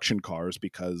bunch of production cars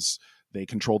because they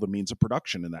control the means of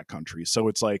production in that country. So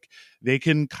it's like they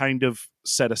can kind of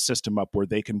set a system up where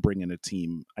they can bring in a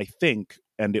team, I think,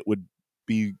 and it would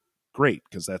be great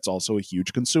because that's also a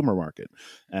huge consumer market,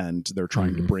 and they're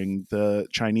trying to bring the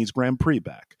Chinese Grand Prix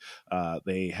back.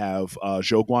 They have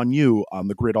Zhou Guanyu on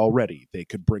the grid already. They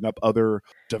could bring up other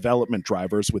development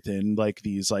drivers within like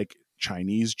these like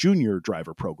Chinese junior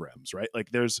driver programs, right? Like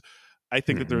I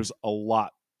think that there's a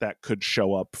lot that could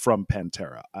show up from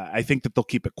Pantera. I think that they'll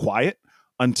keep it quiet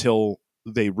until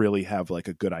they really have like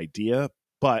a good idea,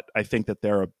 but I think that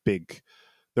they're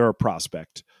a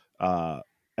prospect. And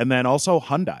then also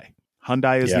Hyundai.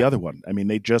 Hyundai is the other one. I mean,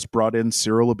 they just brought in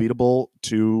Cyril Abiteboul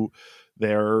to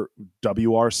their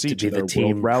WRC to be the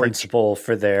team principal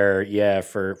for their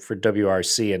for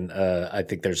WRC, and I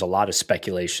think there's a lot of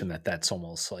speculation that that's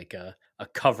almost like a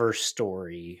cover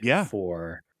story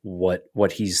for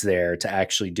what he's there to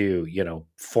actually do.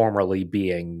 Formerly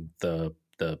being the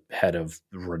head of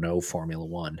Renault Formula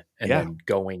One, and then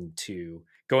going to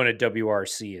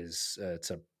WRC is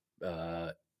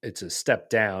it's a step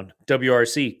down.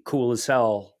 WRC, cool as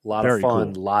hell, a lot of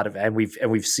fun, cool. And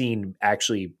we've seen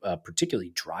actually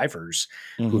particularly drivers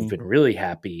who've been really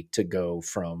happy to go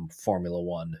from Formula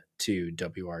One to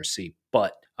WRC,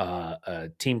 but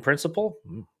team principal,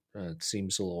 it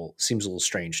seems a little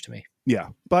strange to me. Yeah,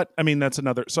 but I mean that's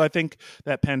another. So I think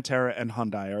that Pantera and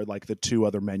Hyundai are like the two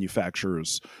other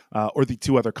manufacturers or the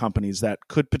two other companies that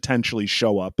could potentially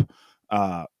show up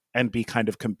and be kind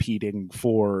of competing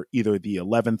for either the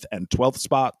 11th and 12th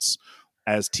spots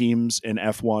as teams in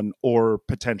F1, or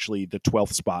potentially the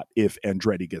 12th spot if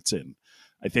Andretti gets in.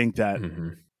 I think that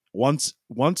once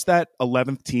that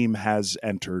 11th team has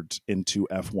entered into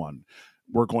F1,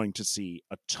 we're going to see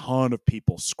a ton of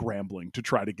people scrambling to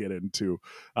try to get into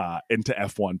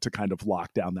F1 to kind of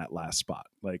lock down that last spot.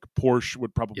 Like Porsche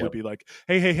would probably be like,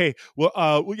 hey,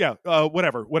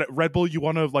 whatever. Red Bull, you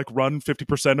want to like run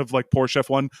 50% of like Porsche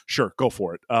F1? Sure, go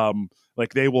for it.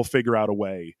 Like they will figure out a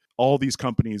way. All these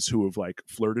companies who have like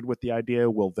flirted with the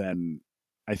idea will then,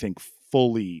 I think,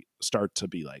 fully start to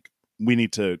be like, we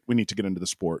need to get into the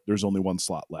sport. There's only one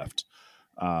slot left.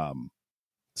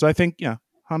 So I think,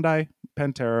 Hyundai,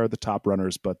 Pantera are the top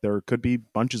runners, but there could be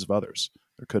bunches of others.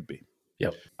 There could be.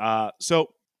 Yep.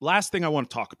 So last thing I want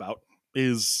to talk about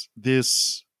is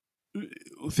this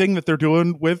thing that they're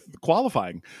doing with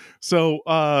qualifying. So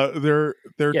they're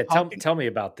tell me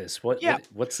about this.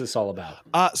 What's this all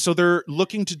about? So they're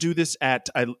looking to do this at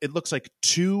it looks like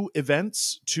two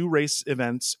race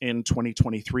events in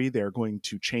 2023. They're going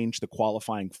to change the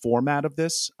qualifying format of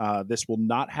this. This will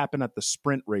not happen at the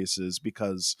sprint races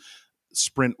because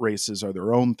sprint races are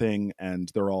their own thing, and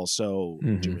they're also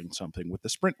doing something with the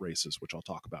sprint races, which I'll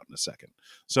talk about in a second.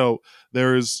 So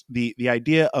there's the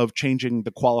idea of changing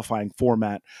the qualifying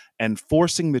format and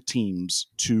forcing the teams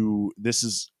to, this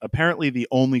is apparently the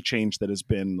only change that has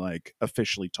been like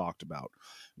officially talked about,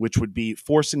 which would be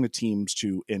forcing the teams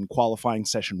to, in qualifying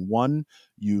session 1,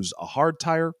 use a hard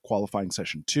tire, qualifying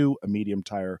session 2, a medium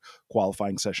tire,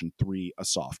 qualifying session 3, a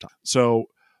soft tire. So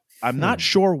I'm not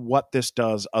sure what this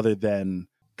does other than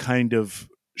kind of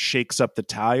shakes up the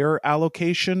tire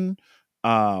allocation,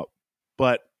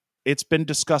 but it's been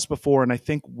discussed before, and I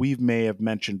think we may have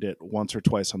mentioned it once or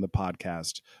twice on the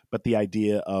podcast, but the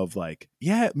idea of like,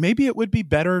 maybe it would be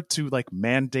better to like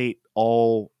mandate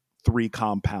all 3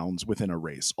 compounds within a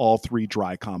race, all 3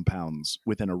 dry compounds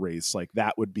within a race. Like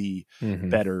that would be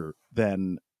better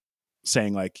than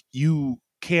saying like, you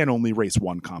can only race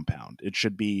 1 compound. It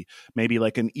should be maybe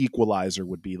like an equalizer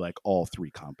would be like all 3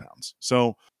 compounds.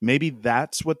 So maybe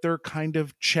that's what they're kind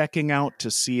of checking out to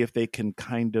see if they can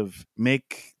kind of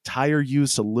make tire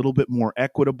use a little bit more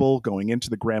equitable going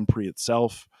into the Grand Prix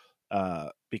itself,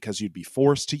 because you'd be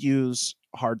forced to use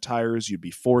hard tires, you'd be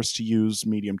forced to use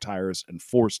medium tires, and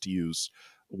forced to use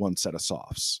 1 set of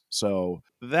softs. So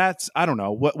that's, I don't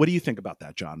know. What do you think about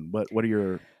that, John? What are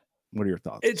your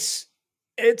thoughts?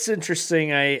 It's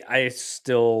interesting. I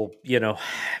still,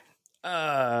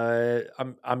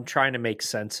 I'm trying to make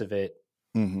sense of it.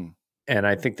 And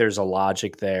I think there's a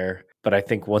logic there, but I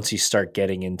think once you start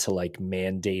getting into like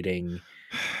mandating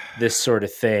this sort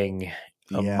of thing,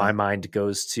 my mind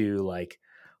goes to like,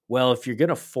 Well, if you're going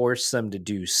to force them to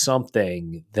do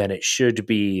something, then it should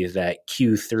be that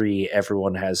Q3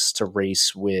 everyone has to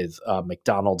race with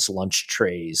McDonald's lunch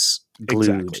trays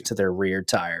glued to their rear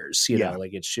tires. You know,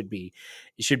 like it should be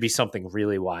something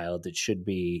really wild. It should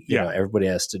be, you know, everybody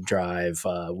has to drive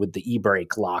with the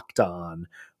e-brake locked on.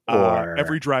 Or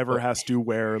every driver has to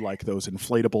wear like those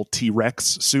inflatable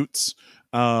T-Rex suits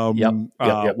while in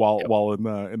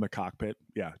the cockpit.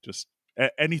 Yeah, just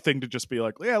anything to just be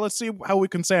like, yeah, let's see how we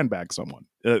can sandbag someone.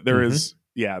 There is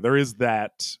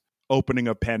that opening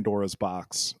of Pandora's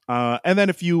box. And then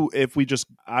if we just,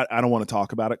 I don't want to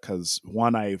talk about it because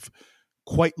one, I've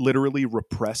quite literally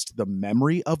repressed the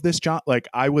memory of this job. Like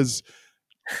I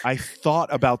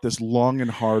thought about this long and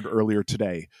hard earlier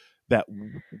today. That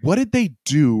what did they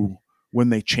do when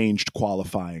they changed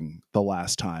qualifying the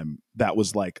last time that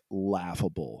was like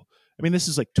laughable? I mean, this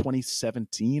is like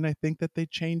 2017, I think, that they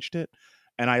changed it,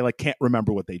 and I like can't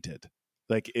remember what they did.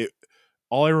 Like it,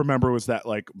 all I remember was that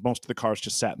like most of the cars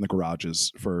just sat in the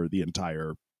garages for the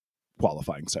entire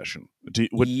qualifying session. Do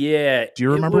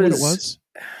you remember what it was?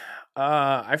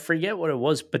 I forget what it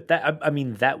was, but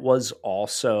that was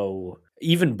also,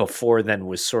 even before then,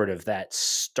 was sort of that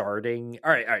starting.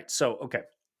 All right. So, okay.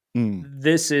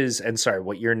 This is, and sorry,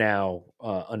 what you're now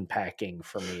unpacking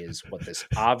for me is what this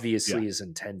obviously is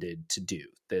intended to do.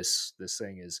 This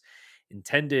thing is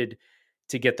intended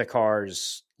to get the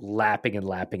cars lapping and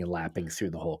lapping and lapping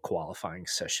through the whole qualifying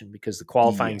session, because the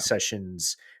qualifying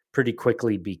sessions pretty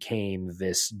quickly became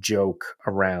this joke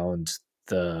around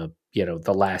the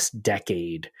last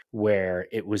decade, where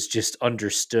it was just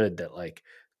understood that like,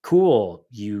 cool,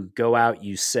 you go out,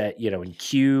 you set, in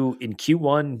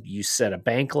Q1 you set a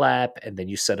bank lap, and then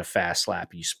you set a fast lap,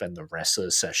 and you spend the rest of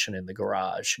the session in the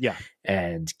garage.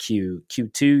 And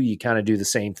Q2 you kind of do the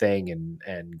same thing,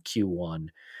 and Q1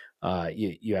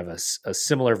 you have a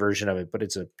similar version of it, but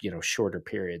it's a shorter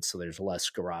period, so there's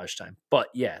less garage time. But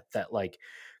that like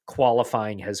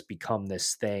qualifying has become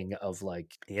this thing of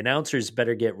like, the announcers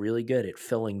better get really good at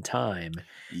filling time,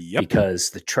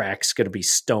 because the track's going to be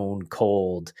stone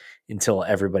cold until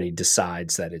everybody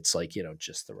decides that it's like,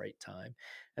 just the right time.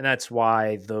 And that's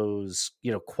why those,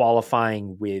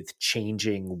 qualifying with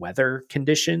changing weather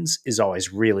conditions is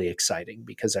always really exciting,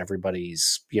 because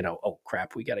everybody's, oh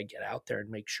crap, we got to get out there and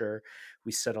make sure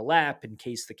we set a lap in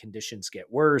case the conditions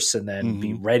get worse, and then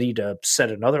be ready to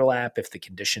set another lap if the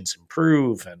conditions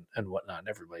improve and whatnot. And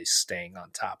everybody's staying on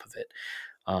top of it.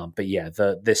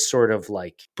 But this sort of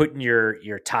like putting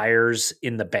your tires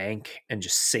in the bank and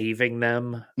just saving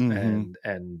them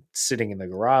and sitting in the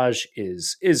garage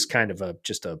is kind of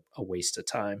just a waste of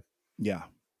time. Yeah.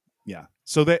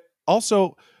 So that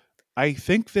also, I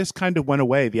think this kind of went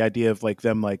away. The idea of like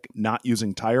them like not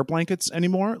using tire blankets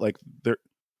anymore. Like there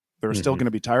are still going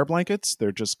to be tire blankets.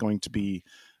 They're just going to be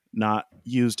not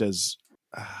used as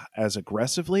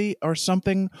aggressively or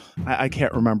something. I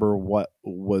can't remember what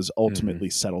was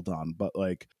ultimately settled on, but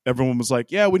like everyone was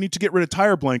like, yeah, we need to get rid of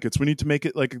tire blankets. We need to make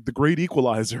it like the great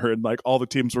equalizer. And like all the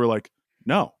teams were like,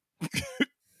 no,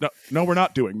 no, we're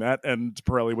not doing that. And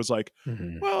Pirelli was like,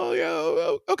 well,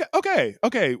 yeah,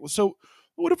 okay. So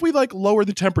what if we like lower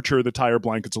the temperature of the tire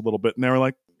blankets a little bit? And they were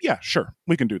like, yeah, sure,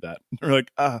 we can do that. And they're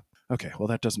like, okay, well,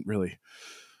 that doesn't really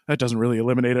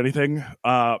eliminate anything.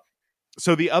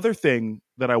 So the other thing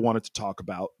that I wanted to talk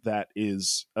about that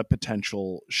is a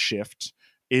potential shift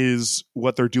is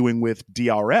what they're doing with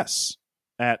DRS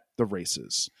at the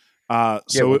races.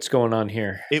 So what's going on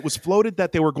here? It was floated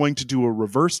that they were going to do a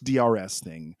reverse DRS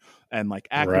thing and like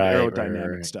active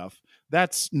aerodynamic stuff.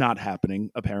 That's not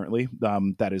happening, apparently.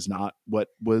 That is not what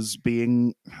was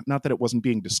being, not that it wasn't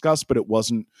being discussed, but it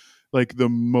wasn't like the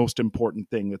most important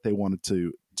thing that they wanted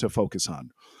to focus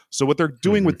on. So what they're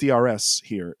doing with DRS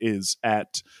here is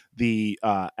at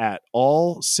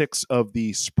all 6 of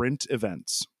the sprint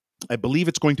events. I believe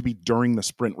it's going to be during the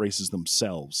sprint races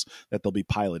themselves that they'll be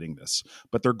piloting this,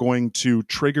 but they're going to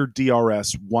trigger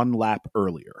DRS 1 lap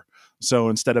earlier. So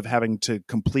instead of having to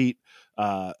complete,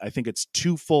 I think it's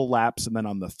 2 full laps, and then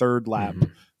on the 3rd lap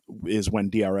is when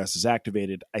DRS is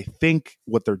activated. I think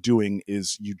what they're doing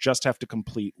is you just have to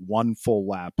complete 1 full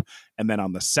lap, and then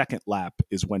on the 2nd lap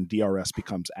is when DRS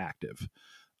becomes active.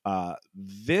 I'm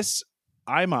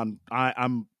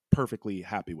perfectly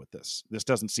happy with this. This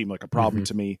doesn't seem like a problem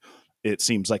to me. It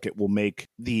seems like it will make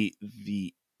these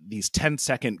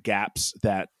 10-second gaps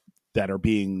that are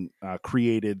being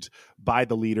created by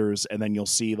the leaders, and then you'll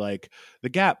see like the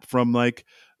gap from like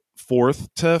 4th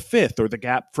to 5th, or the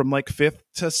gap from like 5th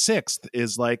to 6th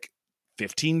is like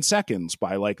 15 seconds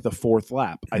by like the 4th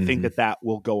lap. I think that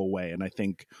will go away, and I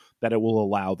think that it will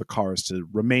allow the cars to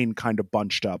remain kind of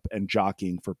bunched up and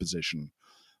jockeying for position.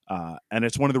 And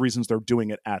it's one of the reasons they're doing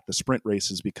it at the sprint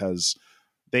races, because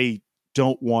they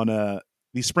don't want to,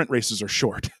 these sprint races are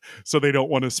short. So they don't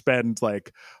want to spend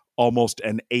like almost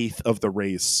an eighth of the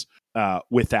race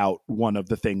without one of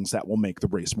the things that will make the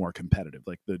race more competitive.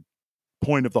 Like the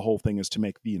point of the whole thing is to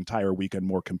make the entire weekend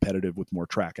more competitive with more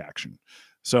track action.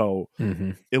 So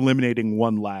eliminating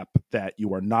one lap that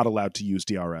you are not allowed to use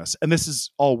DRS, and this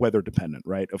is all weather dependent,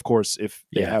 right? Of course, if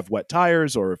they have wet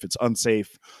tires or if it's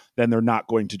unsafe, then they're not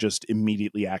going to just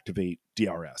immediately activate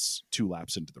DRS 2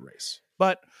 laps into the race.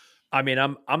 But I mean,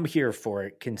 I'm here for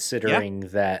it, considering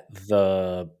that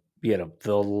the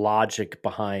logic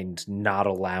behind not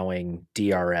allowing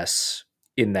DRS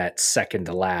in that second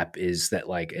lap is that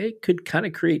like it could kind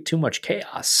of create too much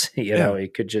chaos. You know,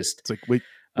 it could just, it's like we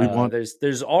want,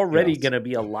 there's already going to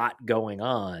be a lot going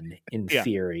on in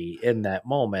theory in that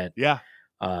moment. Yeah.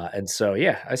 And so,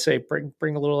 I say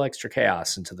bring a little extra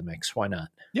chaos into the mix. Why not?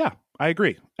 Yeah, I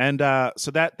agree. And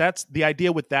so that's the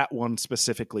idea with that one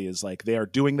specifically, is like they are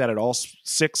doing that at all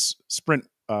 6 sprint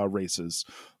races.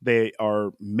 They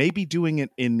are maybe doing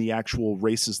it in the actual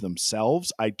races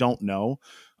themselves. I don't know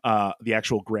the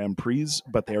actual Grand Prix,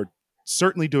 but they are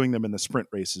certainly doing them in the sprint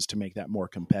races to make that more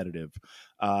competitive.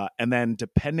 And then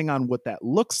depending on what that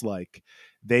looks like,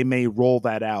 they may roll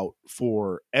that out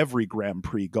for every Grand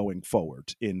Prix going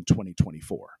forward in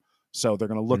 2024. So they're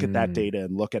going to look at that data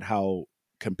and look at how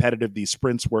competitive these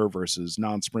sprints were versus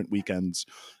non-sprint weekends.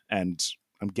 And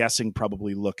I'm guessing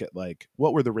probably look at like,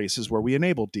 what were the races where we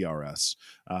enabled DRS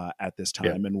at this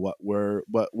time, and what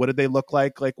did they look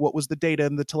like? Like, what was the data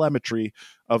and the telemetry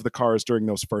of the cars during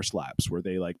those first laps? Were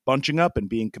they like bunching up and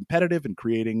being competitive and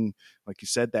creating, like you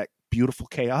said, that beautiful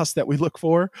chaos that we look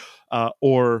for?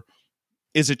 Or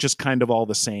is it just kind of all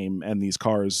the same, and these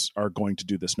cars are going to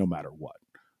do this no matter what?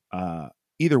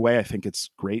 Either way, I think it's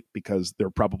great, because they're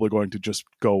probably going to just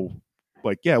go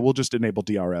like, we'll just enable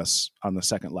DRS on the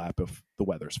second lap if the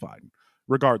weather's fine,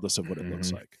 regardless of what it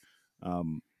looks like.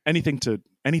 Anything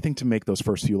to make those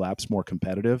first few laps more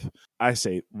competitive, I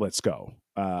say let's go.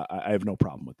 I have no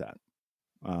problem with that.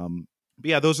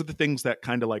 But those are the things that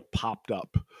kind of like popped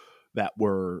up that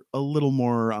were a little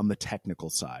more on the technical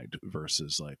side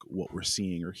versus like what we're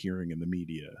seeing or hearing in the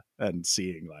media, and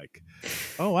seeing like,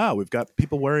 oh wow, we've got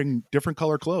people wearing different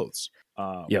color clothes.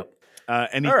 All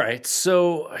right.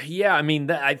 So, I mean,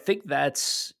 I think that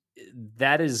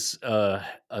is a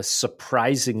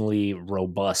surprisingly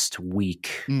robust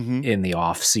week in the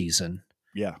off season.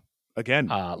 Yeah. Again,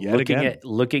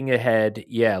 looking ahead,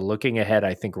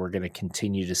 I think we're going to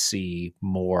continue to see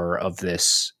more of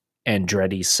this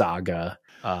Andretti saga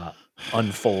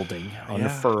unfolding,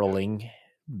 unfurling,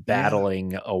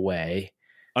 battling away.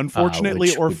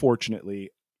 Unfortunately or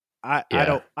fortunately,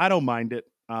 I don't mind it.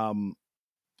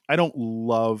 I don't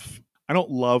love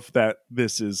that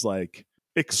this is like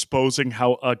exposing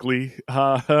how ugly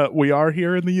we are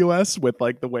here in the US with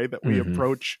like the way that we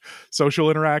approach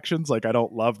social interactions. Like, I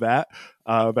don't love that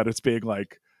it's being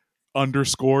like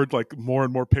underscored. Like, more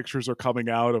and more pictures are coming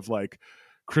out of like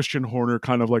Christian Horner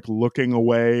kind of like looking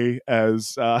away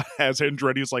as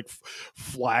Andretti's like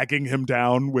flagging him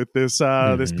down with this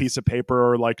this piece of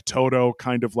paper, or like Toto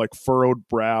kind of like furrowed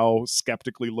brow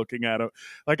skeptically looking at it.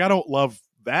 Like, I don't love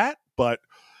that, but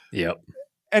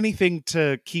anything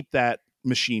to keep that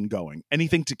machine going,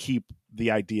 anything to keep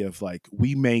the idea of like,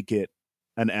 we may get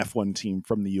an F1 team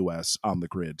from the US on the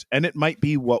grid, and it might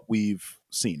be what we've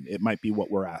seen, it might be what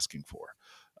we're asking for.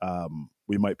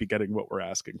 We might be getting what we're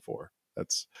asking for.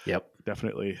 That's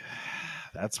definitely,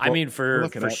 that's what, I mean, for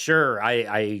sure.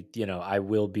 I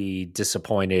will be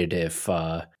disappointed if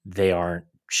they aren't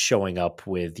showing up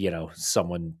with,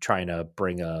 someone trying to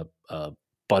bring a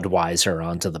Budweiser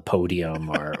onto the podium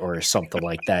or something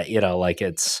like that.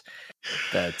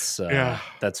 That's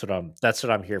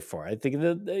what I'm here for. I think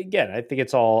I think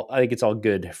it's all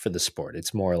good for the sport.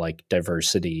 It's more like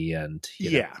diversity and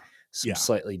some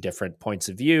slightly different points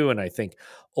of view, and I think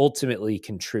ultimately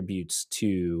contributes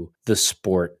to the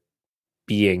sport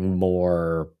being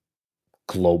more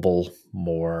global,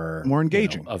 more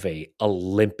engaging, of a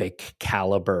Olympic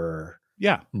caliber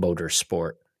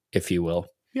motorsport, if you will.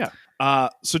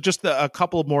 So just a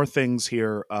couple more things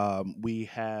here. We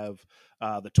have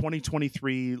the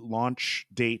 2023 launch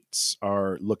dates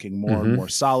are looking more and more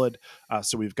solid.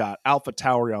 So we've got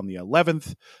AlphaTauri on the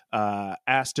 11th,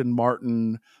 Aston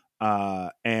Martin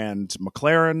and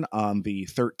McLaren on the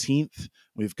 13th.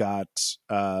 We've got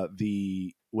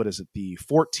the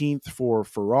 14th for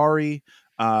Ferrari.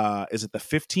 Is it the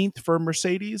 15th for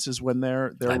Mercedes is when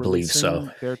they're I believe so.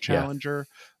 Their Challenger.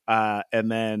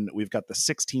 And then we've got the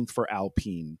 16th for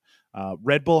Alpine.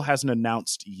 Red Bull hasn't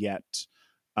announced yet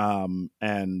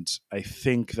And I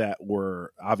think that we're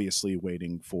obviously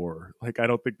waiting for, like, I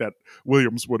don't think that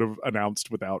Williams would have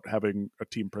announced without having a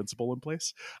team principal in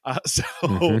place.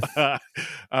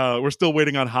 We're still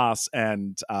waiting on Haas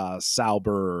and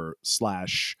Sauber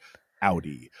 /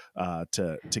 Audi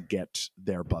to get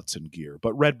their butts in gear.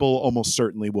 But Red Bull almost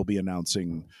certainly will be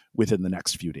announcing within the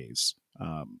next few days.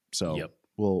 Yep.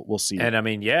 We'll see. And I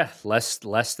mean, yeah, less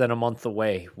than a month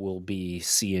away, we'll be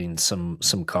seeing some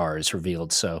cars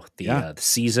revealed. So the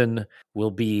season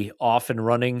will be off and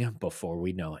running before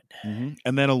we know it. Mm-hmm.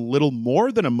 And then a little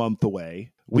more than a month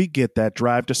away, we get that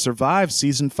Drive to Survive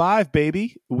season 5,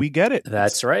 baby. We get it.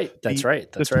 That's right. The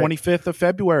 25th of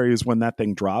February is when that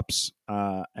thing drops.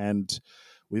 And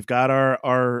we've got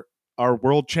our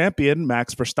world champion,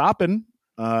 Max Verstappen.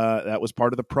 That was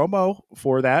part of the promo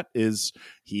for that.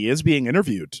 He is being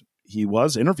interviewed. He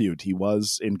was interviewed. He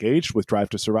was engaged with Drive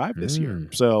to Survive this year.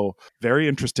 So very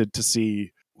interested to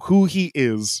see who he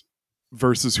is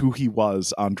versus who he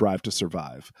was on Drive to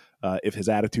Survive, if his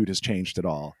attitude has changed at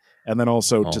all. And then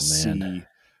also see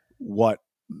what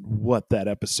that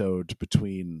episode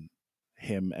between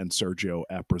him and Sergio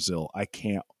at Brazil. I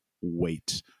can't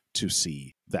wait to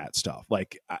see that stuff.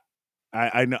 Like,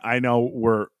 I know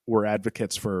we're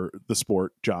advocates for the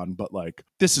sport, John, but like,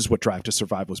 this is what Drive to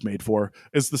Survive was made for,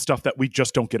 is the stuff that we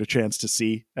just don't get a chance to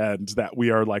see and that we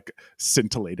are like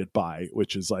scintillated by,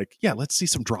 which is like, yeah, let's see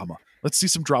some drama. Let's see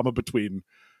some drama between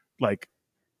like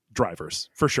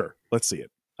drivers for sure. Let's see it.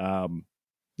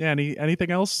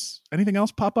 Anything else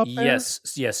pop up there? Yes.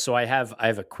 So I have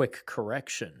a quick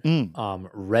correction.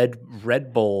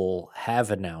 Red Bull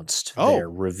have announced their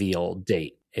reveal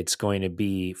date. It's going to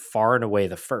be far and away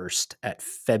the first at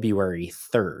February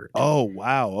 3rd. Oh,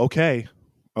 wow. Okay.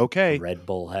 Red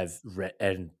Bull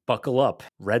and buckle up.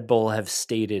 Red Bull have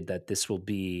stated that this will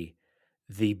be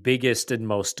the biggest and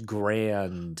most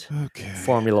grand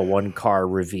Formula One car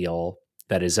reveal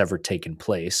that has ever taken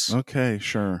place. Okay,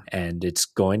 sure. And it's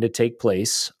going to take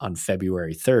place on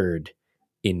February 3rd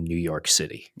in New York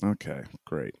City. Okay,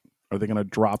 great. Are they going to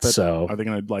drop it? So, are they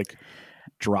going to like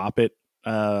drop it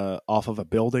off of a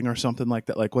building or something like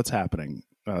that? Like, what's happening?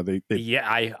 I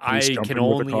can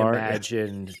only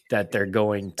imagine that they're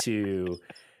going to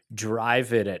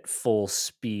drive it at full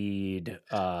speed,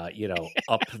 up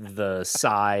the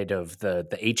side of the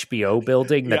HBO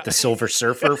building that the Silver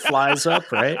Surfer flies up,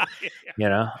 right?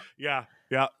 Yeah.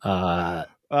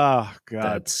 Oh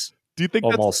God. Do you think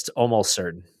almost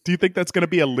certain? Do you think that's going to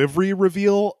be a livery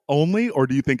reveal only, or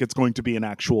do you think it's going to be an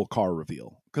actual car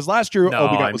reveal? Because last year,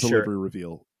 all we got was a livery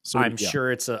reveal. So I'm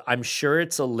sure it's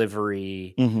a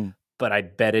livery, but I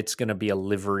bet it's going to be a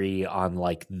livery on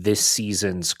like this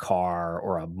season's car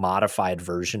or a modified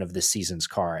version of this season's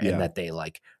car, and that they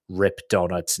like rip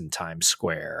donuts in Times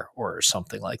Square or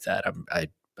something like that.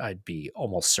 I'd be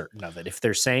almost certain of it. If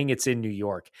they're saying it's in New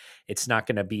York, it's not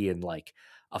going to be in like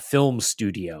a film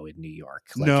studio in New York.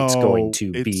 Like, no, it's going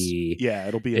to be. Yeah,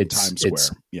 it'll be in Times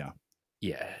Square.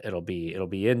 Yeah, it'll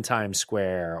be in Times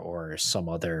Square or some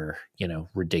other,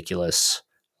 ridiculous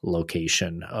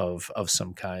location of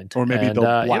some kind. Or maybe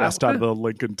they'll blast out of the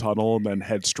Lincoln Tunnel and then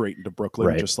head straight into Brooklyn,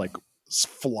 right. Just like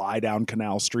fly down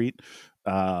Canal Street.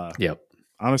 Yep.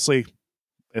 Honestly,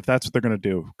 if that's what they're going to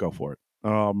do, go for it.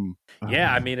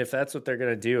 I mean, if that's what they're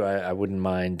going to do, I wouldn't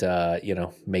mind,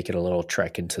 making a little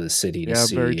trek into the city to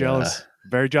see.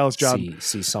 Very jealous, John.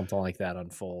 See something like that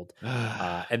unfold.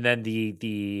 And then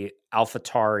the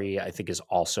AlphaTauri, I think, is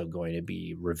also going to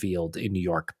be revealed in New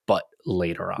York, but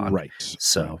later on. Right.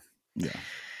 So, yeah.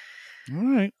 All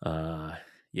right.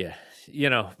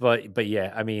 But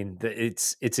yeah, I mean,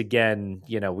 it's again,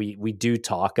 we do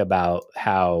talk about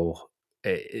how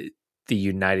the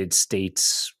United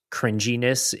States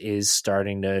cringiness is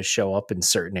starting to show up in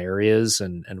certain areas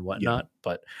and whatnot,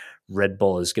 but Red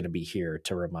Bull is going to be here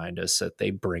to remind us that they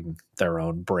bring their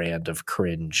own brand of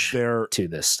cringe to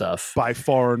this stuff. By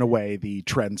far and away the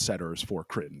trendsetters for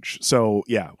cringe. So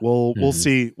yeah, we'll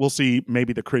see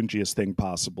maybe the cringiest thing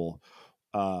possible.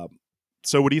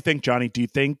 So what do you think, Johnny? Do you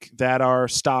think that our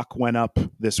stock went up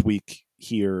this week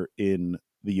here in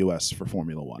the US for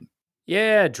Formula One?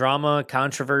 Yeah, drama,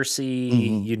 controversy,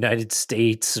 United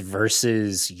States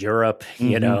versus Europe,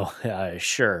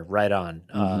 sure, right on.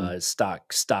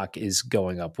 Stock is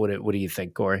going up. What do you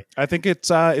think, Corey? I think it's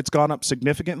gone up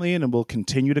significantly and it will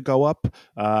continue to go up.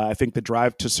 I think the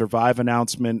Drive to Survive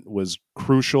announcement was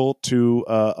crucial to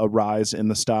a rise in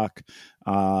the stock.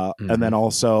 And then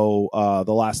also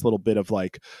the last little bit of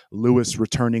like Lewis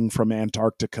returning from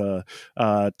Antarctica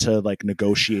to like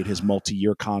negotiate his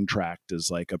multi-year contract is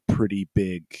like a pretty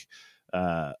big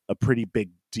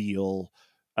deal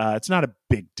It's not a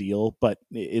big deal, but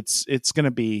it's going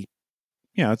to be,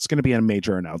 it's going to be a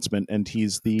major announcement, and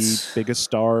he's the biggest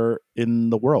star in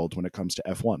the world when it comes to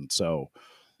F1. So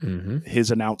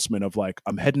his announcement of like,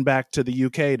 I'm heading back to the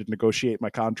UK to negotiate my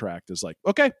contract is like,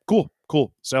 okay,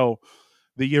 cool. So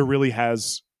the year really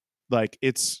has like,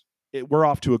 we're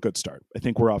off to a good start. I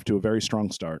think we're off to a very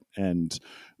strong start, and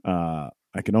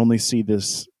I can only see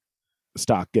this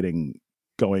stock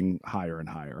going higher and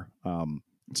higher.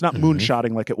 It's not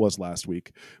moonshotting like it was last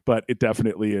week, but it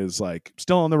definitely is like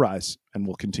still on the rise and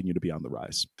will continue to be on the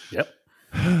rise. Yep.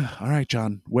 All right,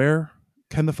 John, where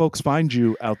can the folks find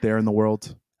you out there in the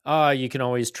world? You can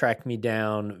always track me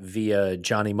down via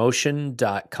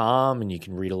johnnymotion.com, and you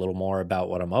can read a little more about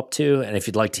what I'm up to. And if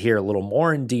you'd like to hear a little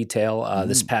more in detail,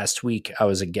 this past week, I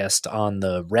was a guest on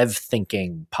the Rev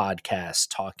Thinking podcast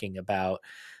talking about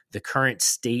the current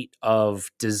state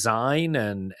of design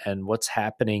and what's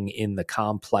happening in the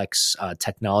complex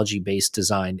technology-based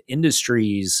design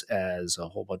industries as a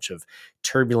whole bunch of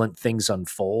turbulent things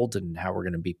unfold, and how we're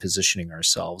going to be positioning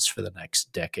ourselves for the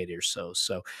next decade or so.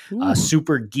 So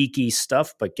super geeky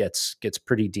stuff, but gets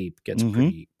pretty deep, gets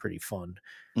pretty fun.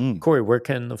 Corey, where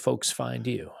can the folks find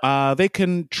you? They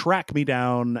can track me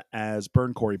down as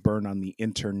Burn Corey Burn on the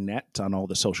internet on all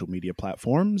the social media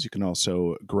platforms. You can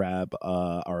also grab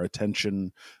our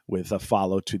attention with a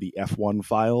follow to the F1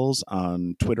 Files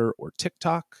on Twitter or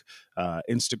TikTok.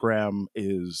 Instagram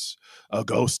is a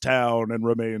ghost town and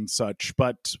remains such,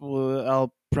 but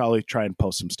I'll probably try and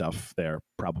post some stuff there.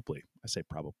 Probably. I say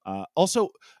probably. Also,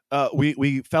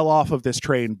 we fell off of this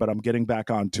train, but I'm getting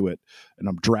back onto it, and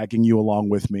I'm dragging you along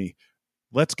with me.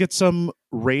 Let's get some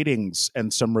ratings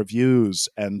and some reviews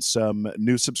and some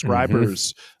new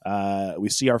subscribers. We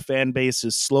see our fan base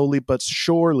is slowly but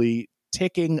surely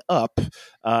ticking up,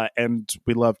 and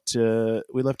we love to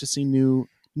see new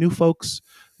folks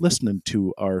listening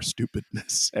to our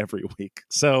stupidness every week.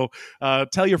 So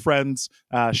tell your friends,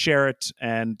 share it,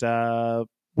 and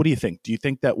what do you think? Do you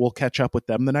think that we'll catch up with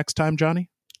them the next time, Johnny?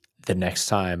 The next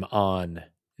time on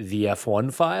the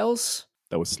F1 Files?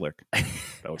 That was slick.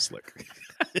 That was slick.